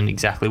Jefferson,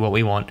 exactly what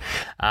we want.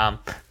 But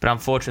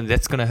unfortunately,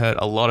 that's going to hurt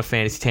a lot of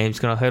fantasy teams. It's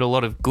going to hurt a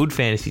lot of good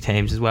fantasy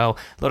teams as well.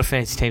 A lot of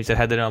fantasy teams that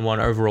had the number 1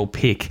 overall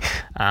pick.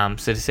 So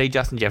to see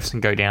Justin Jefferson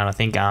go down, I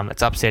think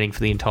it's upsetting for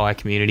the entire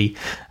community.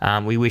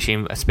 We wish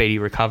him a speedy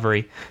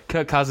recovery.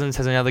 Kirk Cousins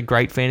has another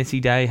great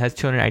fantasy day. Has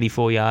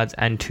 284 yards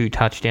and 2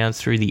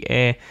 touchdowns through the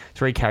air.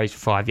 3 carries for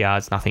 5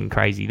 yards. Nothing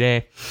crazy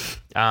there.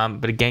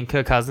 But again,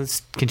 Kirk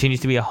Cousins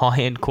continues to be a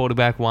high-end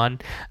quarterback 1.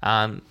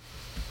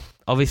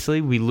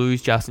 Obviously, we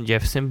lose Justin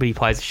Jefferson, but he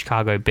plays the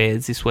Chicago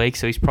Bears this week,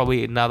 so he's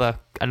probably another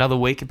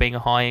week of being a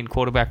high-end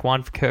quarterback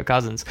 1 for Kirk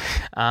Cousins.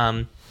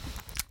 I've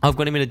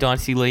got him in a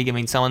dynasty league. I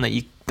mean, someone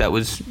that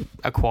was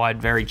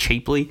acquired very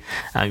cheaply.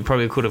 You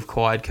probably could have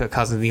acquired Kirk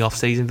Cousins in the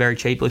offseason very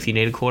cheaply if you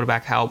needed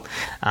quarterback help.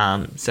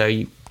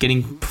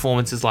 Getting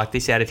performances like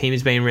this out of him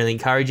has been really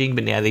encouraging,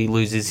 but now that he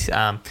loses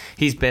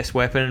his best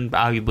weapon,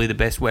 arguably the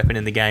best weapon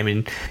in the game,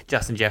 and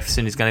Justin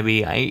Jefferson, is going to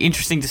be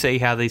interesting to see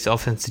how this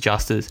offense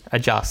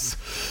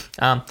adjusts.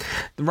 The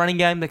running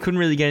game, they couldn't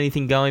really get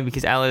anything going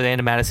because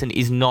Alexander Mattison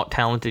is not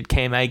talented.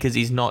 Cam Akers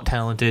is not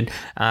talented.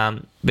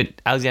 But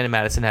Alexander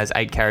Mattison has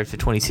 8 carries for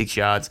 26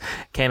 yards.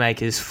 Cam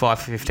Akers, 5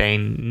 for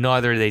 15.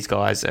 Neither of these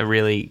guys are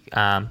really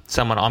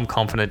someone I'm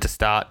confident to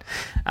start.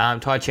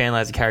 Ty Chandler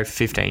has a carry for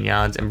 15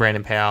 yards, and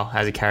Brandon Powell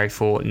has a carry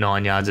for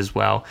 9 yards as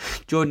well.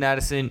 Jordan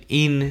Addison,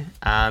 in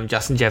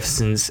Justin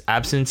Jefferson's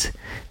absence,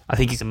 I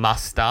think he's a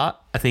must start.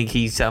 I think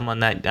he's someone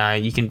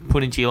that you can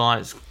put into your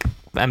lineups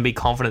and be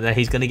confident that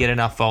he's going to get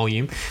enough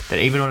volume that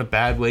even on a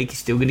bad week, he's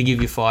still going to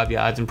give you 5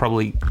 yards and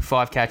probably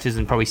 5 catches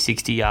and probably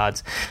 60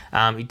 yards.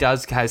 He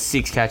has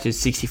 6 catches,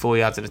 64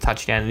 yards and a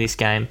touchdown in this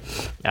game.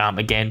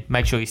 Again,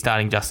 make sure you're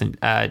starting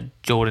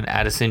Jordan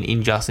Addison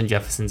in Justin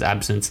Jefferson's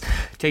absence.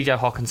 TJ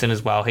Hawkinson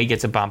as well, he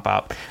gets a bump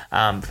up.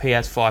 He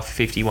has 5 for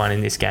 51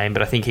 in this game,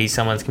 but I think he's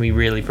someone that's going to be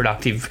really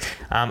productive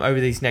over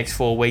these next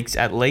 4 weeks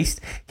at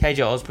least.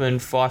 KJ Osborne,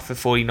 5 for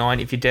 49.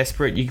 If you're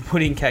desperate, you can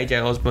put in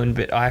KJ Osborne,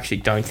 but I actually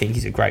don't think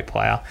he's a great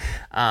player.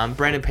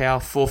 Brandon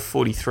Powell, 4 for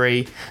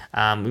 43.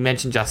 We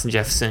mentioned Justin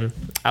Jefferson.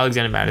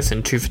 Alexander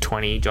Mattison, 2 for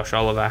 20. Josh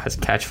Oliver has a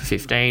catch for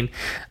 15.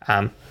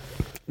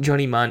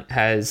 Johnny Munt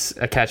has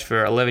a catch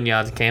for 11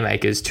 yards, and Cam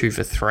Akers, 2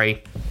 for 3.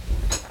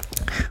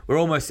 we're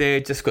almost there.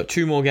 Just got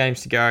 2 more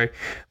games to go.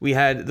 We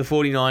had the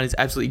 49ers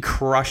absolutely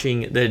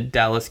crushing the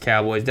Dallas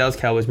Cowboys. Dallas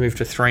Cowboys moved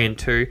to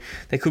 3-2.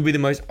 They could be the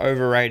most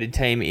overrated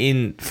team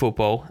in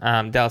football.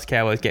 Dallas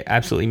Cowboys get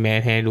absolutely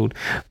manhandled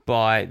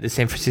by the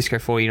San Francisco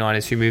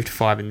 49ers, who moved to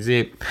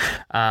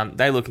 5-0.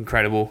 They look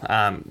incredible,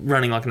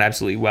 running like an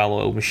absolutely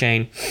well-oiled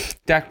machine.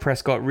 Dak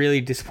Prescott,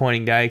 really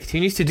disappointing day.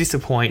 Continues to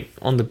disappoint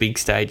on the big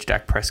stage,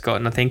 Dak Prescott.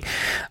 And I think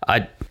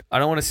I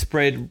don't want to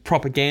spread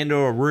propaganda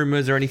or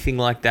rumours or anything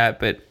like that,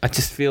 but I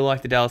just feel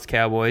like the Dallas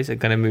Cowboys are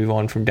going to move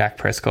on from Dak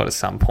Prescott at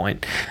some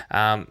point.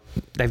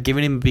 They've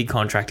given him a big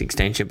contract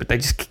extension, but they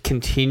just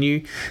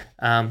continue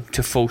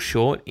to fall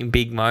short in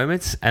big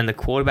moments, and the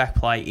quarterback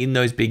play in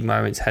those big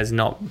moments has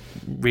not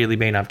really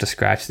been up to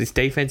scratch. This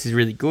defense is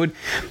really good,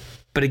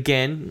 but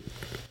again,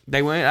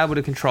 they weren't able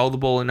to control the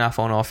ball enough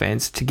on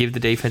offense to give the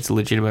defense a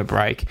legitimate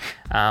break,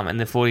 and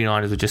the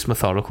 49ers were just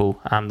methodical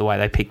the way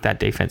they picked that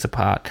defense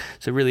apart.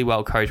 So really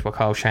well coached by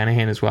Kyle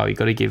Shanahan as well. You've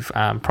got to give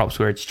props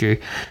where it's due.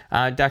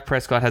 Dak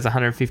Prescott has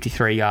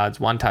 153 yards,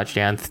 1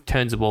 touchdown,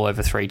 turns the ball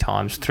over 3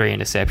 times, 3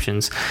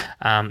 interceptions.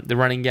 The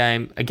running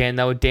game, again,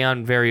 they were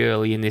down very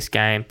early in this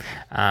game,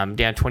 down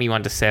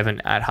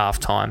 21-7 at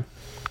halftime.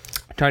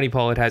 Tony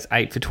Pollard has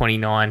 8 for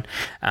 29.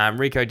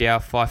 Rico Dow,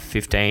 5 for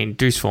 15.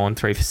 Deuce Vaughn,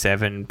 3 for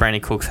 7.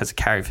 Brandon Cooks has a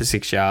carry for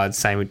 6 yards.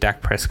 Same with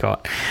Dak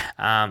Prescott.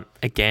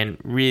 Again,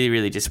 really,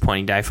 really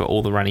disappointing day for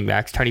all the running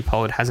backs. Tony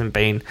Pollard hasn't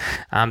been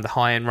the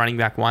high-end running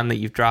back one that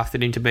you've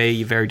drafted him to be.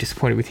 You're very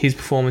disappointed with his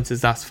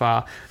performances thus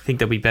far. I think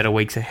there'll be better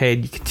weeks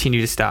ahead. You continue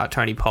to start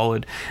Tony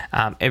Pollard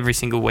every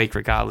single week,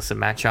 regardless of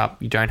matchup.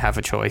 You don't have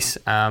a choice.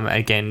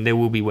 Again, there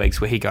will be weeks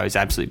where he goes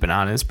absolute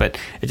bananas, but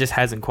it just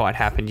hasn't quite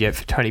happened yet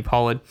for Tony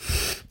Pollard.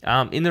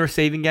 In the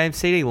receiving game,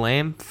 CeeDee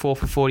Lamb, 4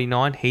 for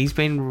 49. He's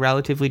been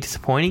relatively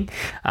disappointing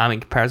in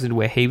comparison to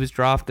where he was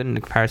drafted and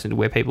in comparison to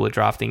where people are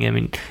drafting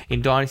him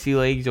in Dynasty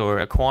leagues or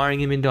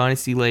acquiring him in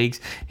Dynasty leagues.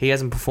 He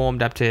hasn't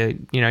performed up to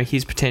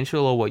his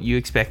potential or what you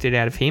expected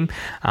out of him.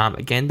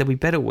 Again, there'll be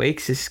better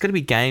weeks. There's going to be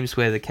games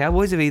where the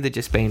Cowboys have either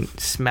just been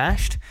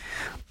smashed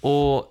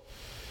or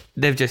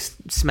they've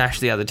just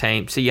smashed the other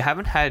team. So you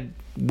haven't had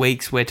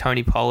weeks where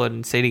Tony Pollard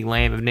and CeeDee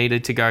Lamb have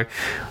needed to go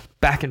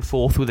back and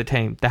forth with the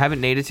team. They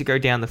haven't needed to go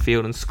down the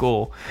field and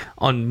score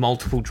on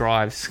multiple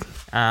drives.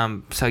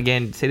 So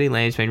again, CeeDee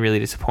Lamb's been really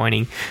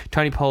disappointing.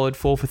 Tony Pollard,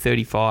 4 for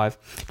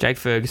 35. Jake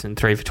Ferguson,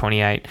 3 for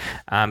 28.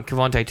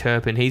 Kevontae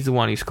Turpin, he's the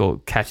one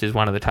who catches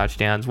one of the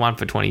touchdowns, 1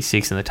 for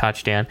 26 in the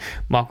touchdown.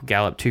 Michael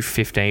Gallup, 2 for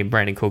 15.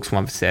 Brandon Cooks,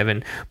 1 for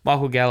 7.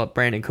 Michael Gallup,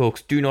 Brandon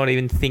Cooks, do not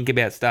even think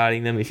about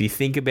starting them. If you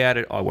think about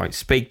it, I won't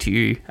speak to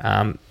you.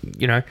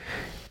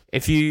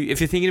 If you're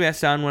thinking about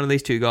starting one of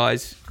these two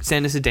guys,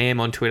 send us a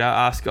DM on Twitter.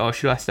 Ask,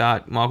 should I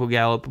start Michael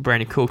Gallup or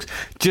Brandon Cooks?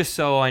 Just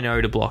so I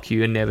know to block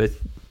you and never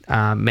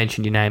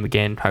mention your name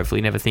again. Hopefully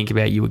never think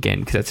about you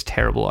again, because that's a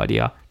terrible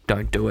idea.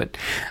 Don't do it.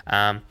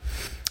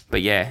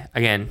 But yeah,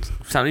 again,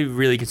 something to be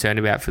really concerned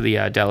about for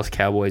the Dallas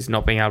Cowboys,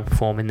 not being able to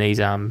perform in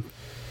these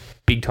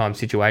big-time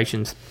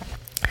situations.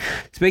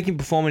 Speaking of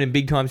performing in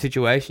big-time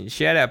situations,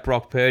 shout out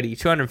Brock Purdy,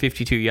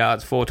 252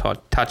 yards, 4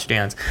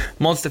 touchdowns.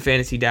 Monster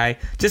fantasy day,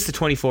 just the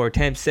 24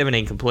 attempts,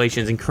 17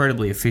 completions,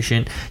 incredibly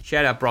efficient.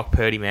 Shout out Brock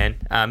Purdy, man.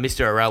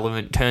 Mr.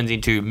 Irrelevant turns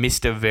into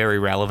Mr. Very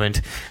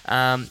Relevant.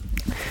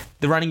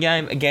 The running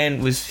game,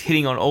 again, was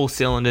hitting on all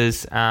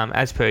cylinders,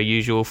 as per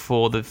usual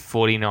for the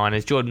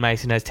 49ers. Jordan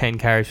Mason has 10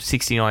 carries for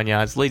 69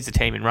 yards, leads the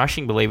team in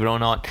rushing, believe it or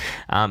not,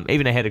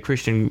 even ahead of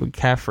Christian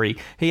McCaffrey.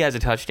 He has a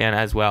touchdown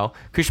as well.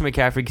 Christian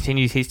McCaffrey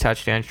continues his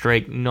touchdown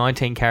streak,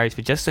 19 carries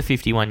for just the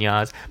 51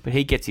 yards, but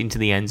he gets into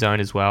the end zone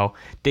as well.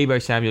 Deebo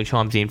Samuel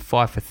chimes in,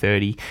 5 for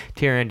 30.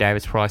 Tyrion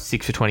Davis-Price,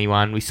 6 for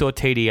 21. We saw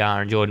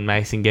TDR and Jordan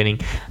Mason getting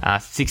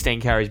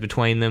 16 carries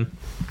between them,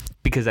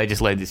 because they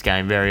just led this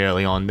game very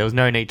early on. There was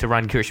no need to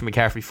run Christian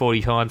McCaffrey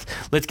 40 times.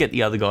 Let's get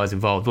the other guys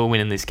involved. We're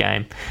winning this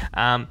game.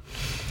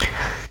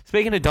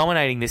 Speaking of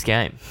dominating this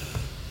game,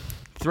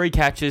 3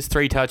 catches,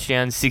 3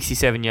 touchdowns,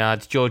 67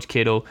 yards. George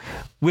Kittle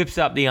whips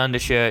up the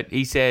undershirt.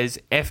 He says,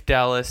 F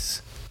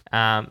Dallas.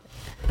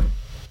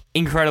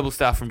 Incredible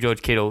stuff from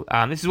George Kittle.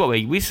 This is what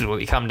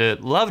we come to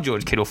love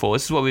George Kittle for.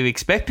 This is what we've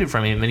expected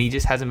from him, and he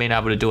just hasn't been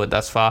able to do it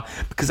thus far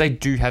because they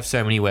do have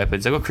so many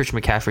weapons. They've got Christian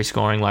McCaffrey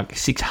scoring like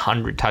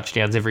 600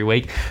 touchdowns every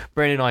week.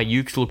 Brandon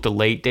Ayuk's looked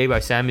elite.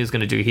 Deebo Samuel's going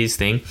to do his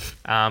thing,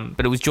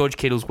 but it was George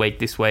Kittle's week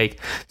this week,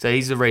 so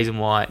this is the reason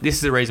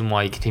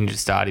why you continue to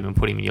start him and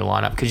put him in your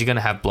lineup, because you're going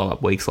to have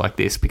blow-up weeks like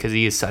this because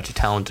he is such a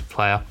talented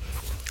player.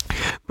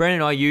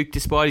 Brandon Ayuk,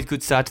 despite his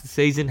good start to the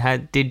season,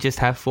 did just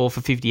have 4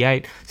 for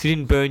 58, so he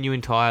didn't burn you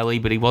entirely,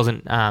 but he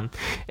wasn't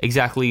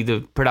exactly the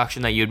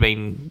production that you'd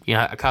been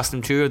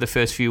accustomed to of the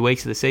first few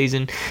weeks of the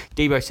season.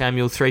 Deebo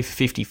Samuel, 3 for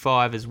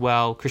 55 as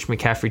well. Christian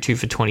McCaffrey, 2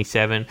 for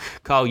 27.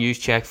 Kyle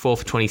Juszczyk, 4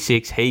 for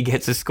 26. He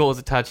scores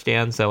a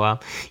touchdown, so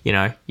you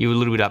were a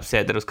little bit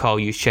upset that it was Kyle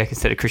Juszczyk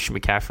instead of Christian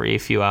McCaffrey.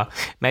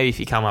 If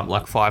you come up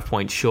like 5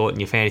 points short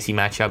in your fantasy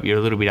matchup, you're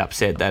a little bit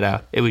upset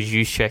that it was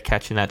Juszczyk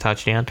catching that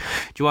touchdown.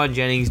 Juwan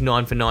Jennings,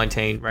 9 for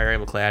 19. Ray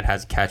McLeod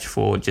has a catch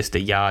for just a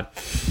yard.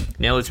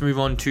 Now let's move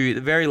on to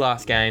the very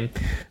last game.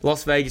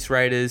 Las Vegas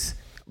Raiders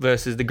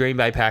versus the Green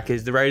Bay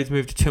Packers. The Raiders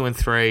move to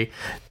 2-3.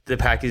 The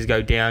Packers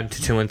go down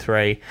to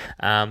 2-3.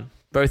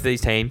 Both of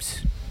these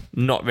teams,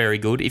 not very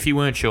good. If you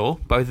weren't sure,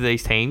 both of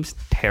these teams,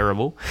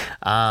 terrible.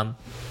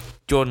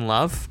 Jordan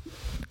Love,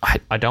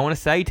 I don't want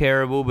to say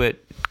terrible, but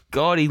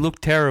God, he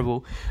looked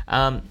terrible.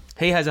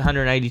 He has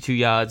 182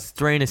 yards,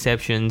 3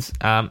 interceptions,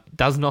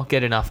 does not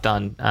get enough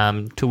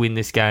done to win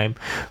this game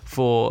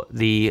for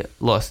the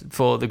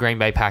Green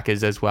Bay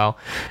Packers as well.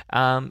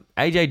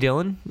 AJ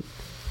Dillon,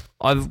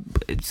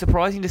 it's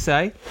surprising to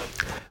say,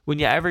 when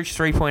you average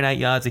 3.8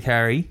 yards a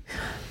carry,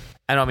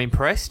 and I'm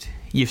impressed,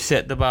 you've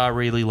set the bar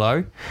really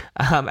low.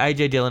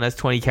 AJ Dillon has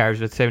 20 carries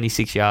with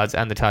 76 yards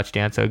and the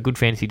touchdown, so a good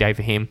fantasy day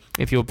for him.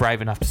 If you're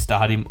brave enough to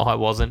start him, I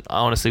wasn't. I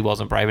honestly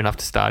wasn't brave enough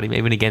to start him,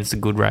 even against a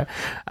good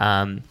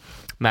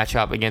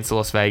matchup against the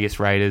Las Vegas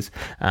Raiders.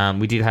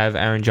 We did have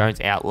Aaron Jones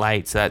out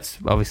late, so that's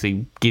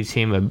obviously gives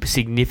him a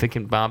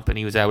significant bump, and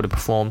he was able to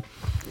perform.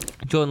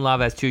 Jordan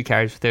Love has 2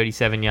 carries for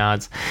 37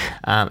 yards.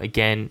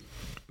 Again,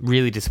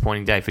 really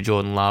disappointing day for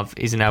Jordan Love.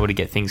 Isn't able to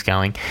get things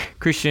going.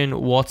 Christian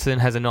Watson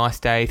has a nice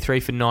day, 3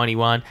 for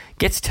 91.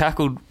 Gets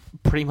tackled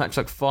pretty much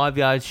like 5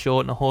 yards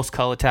short in a horse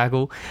collar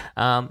tackle.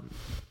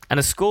 And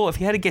a score, if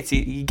he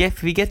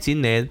gets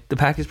in there, the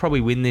Packers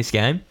probably win this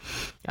game.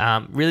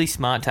 Really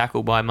smart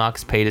tackle by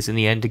Marcus Peters in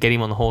the end to get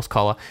him on the horse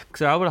collar, because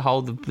they're able to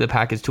hold the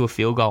Packers to a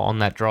field goal on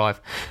that drive.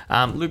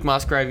 Luke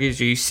Musgrave gives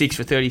you 6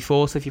 for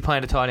 34, so if you're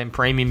playing a tight end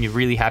premium, you're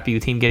really happy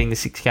with him getting the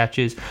 6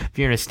 catches. If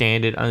you're in a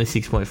standard, only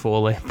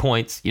 6.4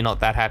 points, you're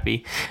not that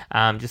happy.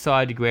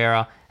 Josiah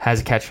DeGuara has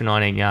a catch for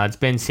 19 yards.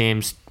 Ben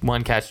Sims,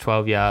 1 catch,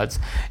 12 yards.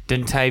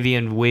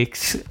 Dontavian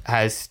Wicks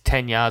has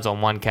 10 yards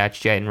on 1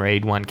 catch. Jayden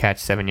Reed, 1 catch,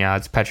 7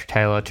 yards. Patrick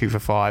Taylor, 2 for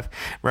 5.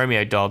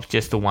 Romeo Dobbs,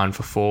 just the 1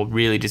 for 4.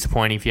 Really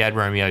disappointing if you had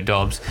Romeo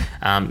Dobbs,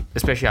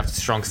 especially after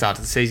the strong start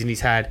to the season he's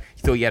had.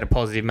 You thought you had a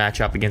positive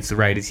matchup against the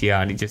Raiders here,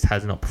 and he just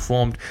has not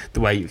performed the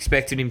way you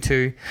expected him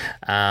to.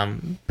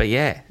 But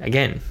yeah,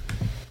 again,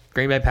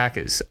 Green Bay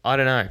Packers, I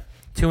don't know.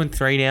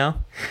 2-3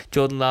 now.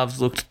 Jordan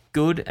Love's looked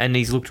good, and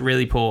he's looked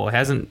really poor.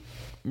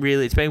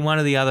 It's been one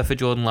or the other for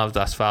Jordan Love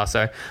thus far,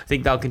 so I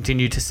think they'll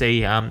continue to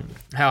see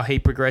how he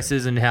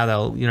progresses and how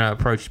they'll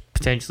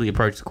potentially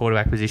approach the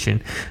quarterback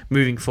position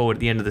moving forward at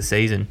the end of the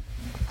season.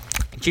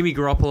 Jimmy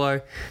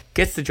Garoppolo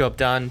gets the job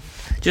done.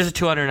 Just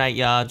 208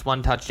 yards,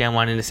 1 touchdown,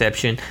 1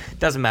 interception.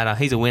 Doesn't matter.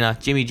 He's a winner.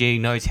 Jimmy G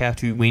knows how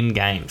to win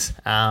games.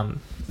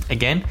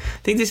 Again, I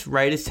think this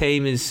Raiders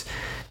team is...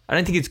 I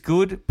don't think it's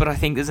good, but I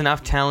think there's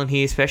enough talent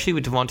here, especially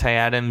with Devontae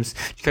Adams,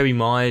 Jacoby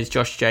Myers,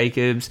 Josh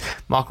Jacobs,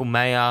 Michael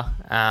Mayer.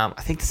 I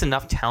think there's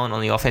enough talent on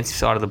the offensive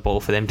side of the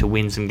ball for them to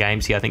win some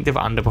games here. I think they've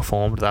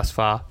underperformed thus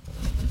far.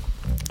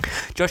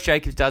 Josh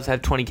Jacobs does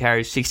have 20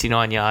 carries,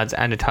 69 yards,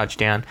 and a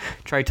touchdown.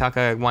 Trey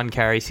Tucker, 1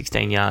 carry,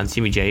 16 yards.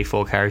 Jimmy G,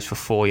 4 carries for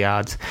 4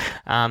 yards.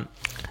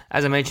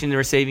 As I mentioned in the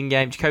receiving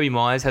game, Jacoby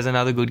Myers has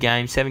another good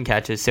game, 7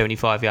 catches,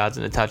 75 yards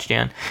and a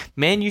touchdown.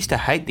 Man used to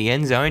hate the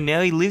end zone,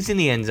 now he lives in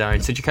the end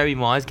zone. So Jacoby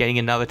Myers getting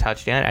another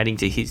touchdown, adding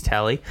to his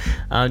tally.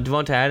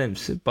 Devontae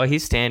Adams, by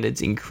his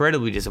standards,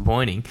 incredibly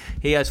disappointing.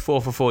 He has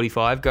 4 for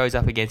 45, goes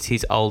up against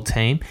his old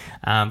team,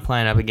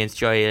 playing up against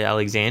Joey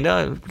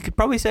Alexander. You could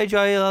probably say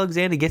Joey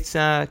Alexander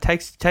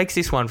takes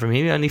this one from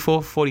him, only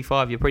 4 for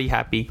 45, you're pretty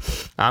happy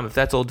if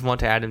that's all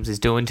Devontae Adams is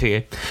doing to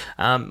you.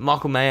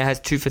 Michael Mayer has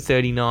 2 for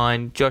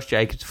 39, Josh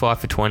Jacobs 5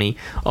 for 20,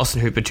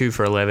 Austin Hooper 2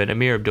 for 11,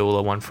 Amir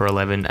Abdullah 1 for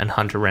 11, and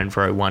Hunter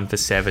Renfrow 1 for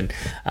 7.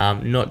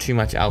 Not too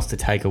much else to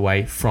take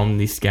away from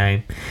this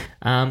game.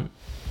 And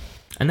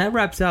that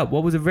wraps up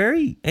what was a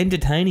very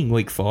entertaining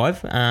Week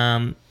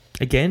 5.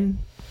 Again,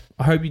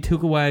 I hope you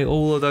took away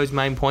all of those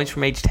main points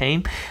from each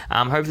team.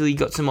 Hopefully you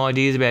got some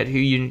ideas about who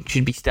you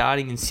should be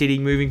starting and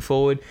sitting moving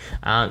forward.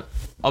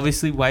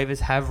 Obviously, waivers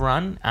have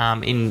run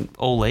in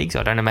all leagues.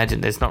 I don't imagine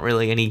there's not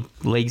really any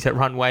leagues that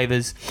run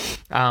waivers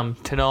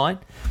tonight.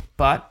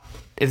 But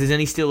if there's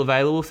any still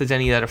available, if there's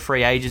any that are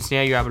free agents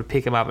now, you're able to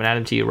pick them up and add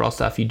them to your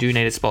roster. If you do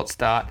need a spot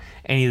start,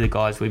 any of the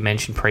guys we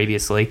mentioned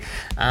previously.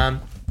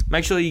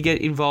 Make sure you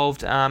get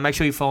involved. Make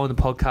sure you follow the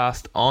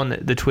podcast on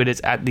the Twitters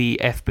at the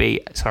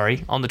FB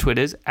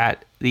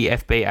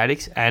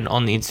Addicts and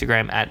on the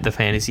Instagram at the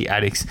Fantasy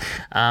Addicts.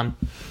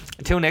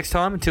 Until next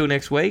time, until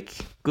next week,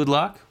 good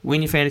luck,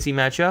 win your fantasy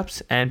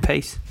matchups, and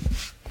peace.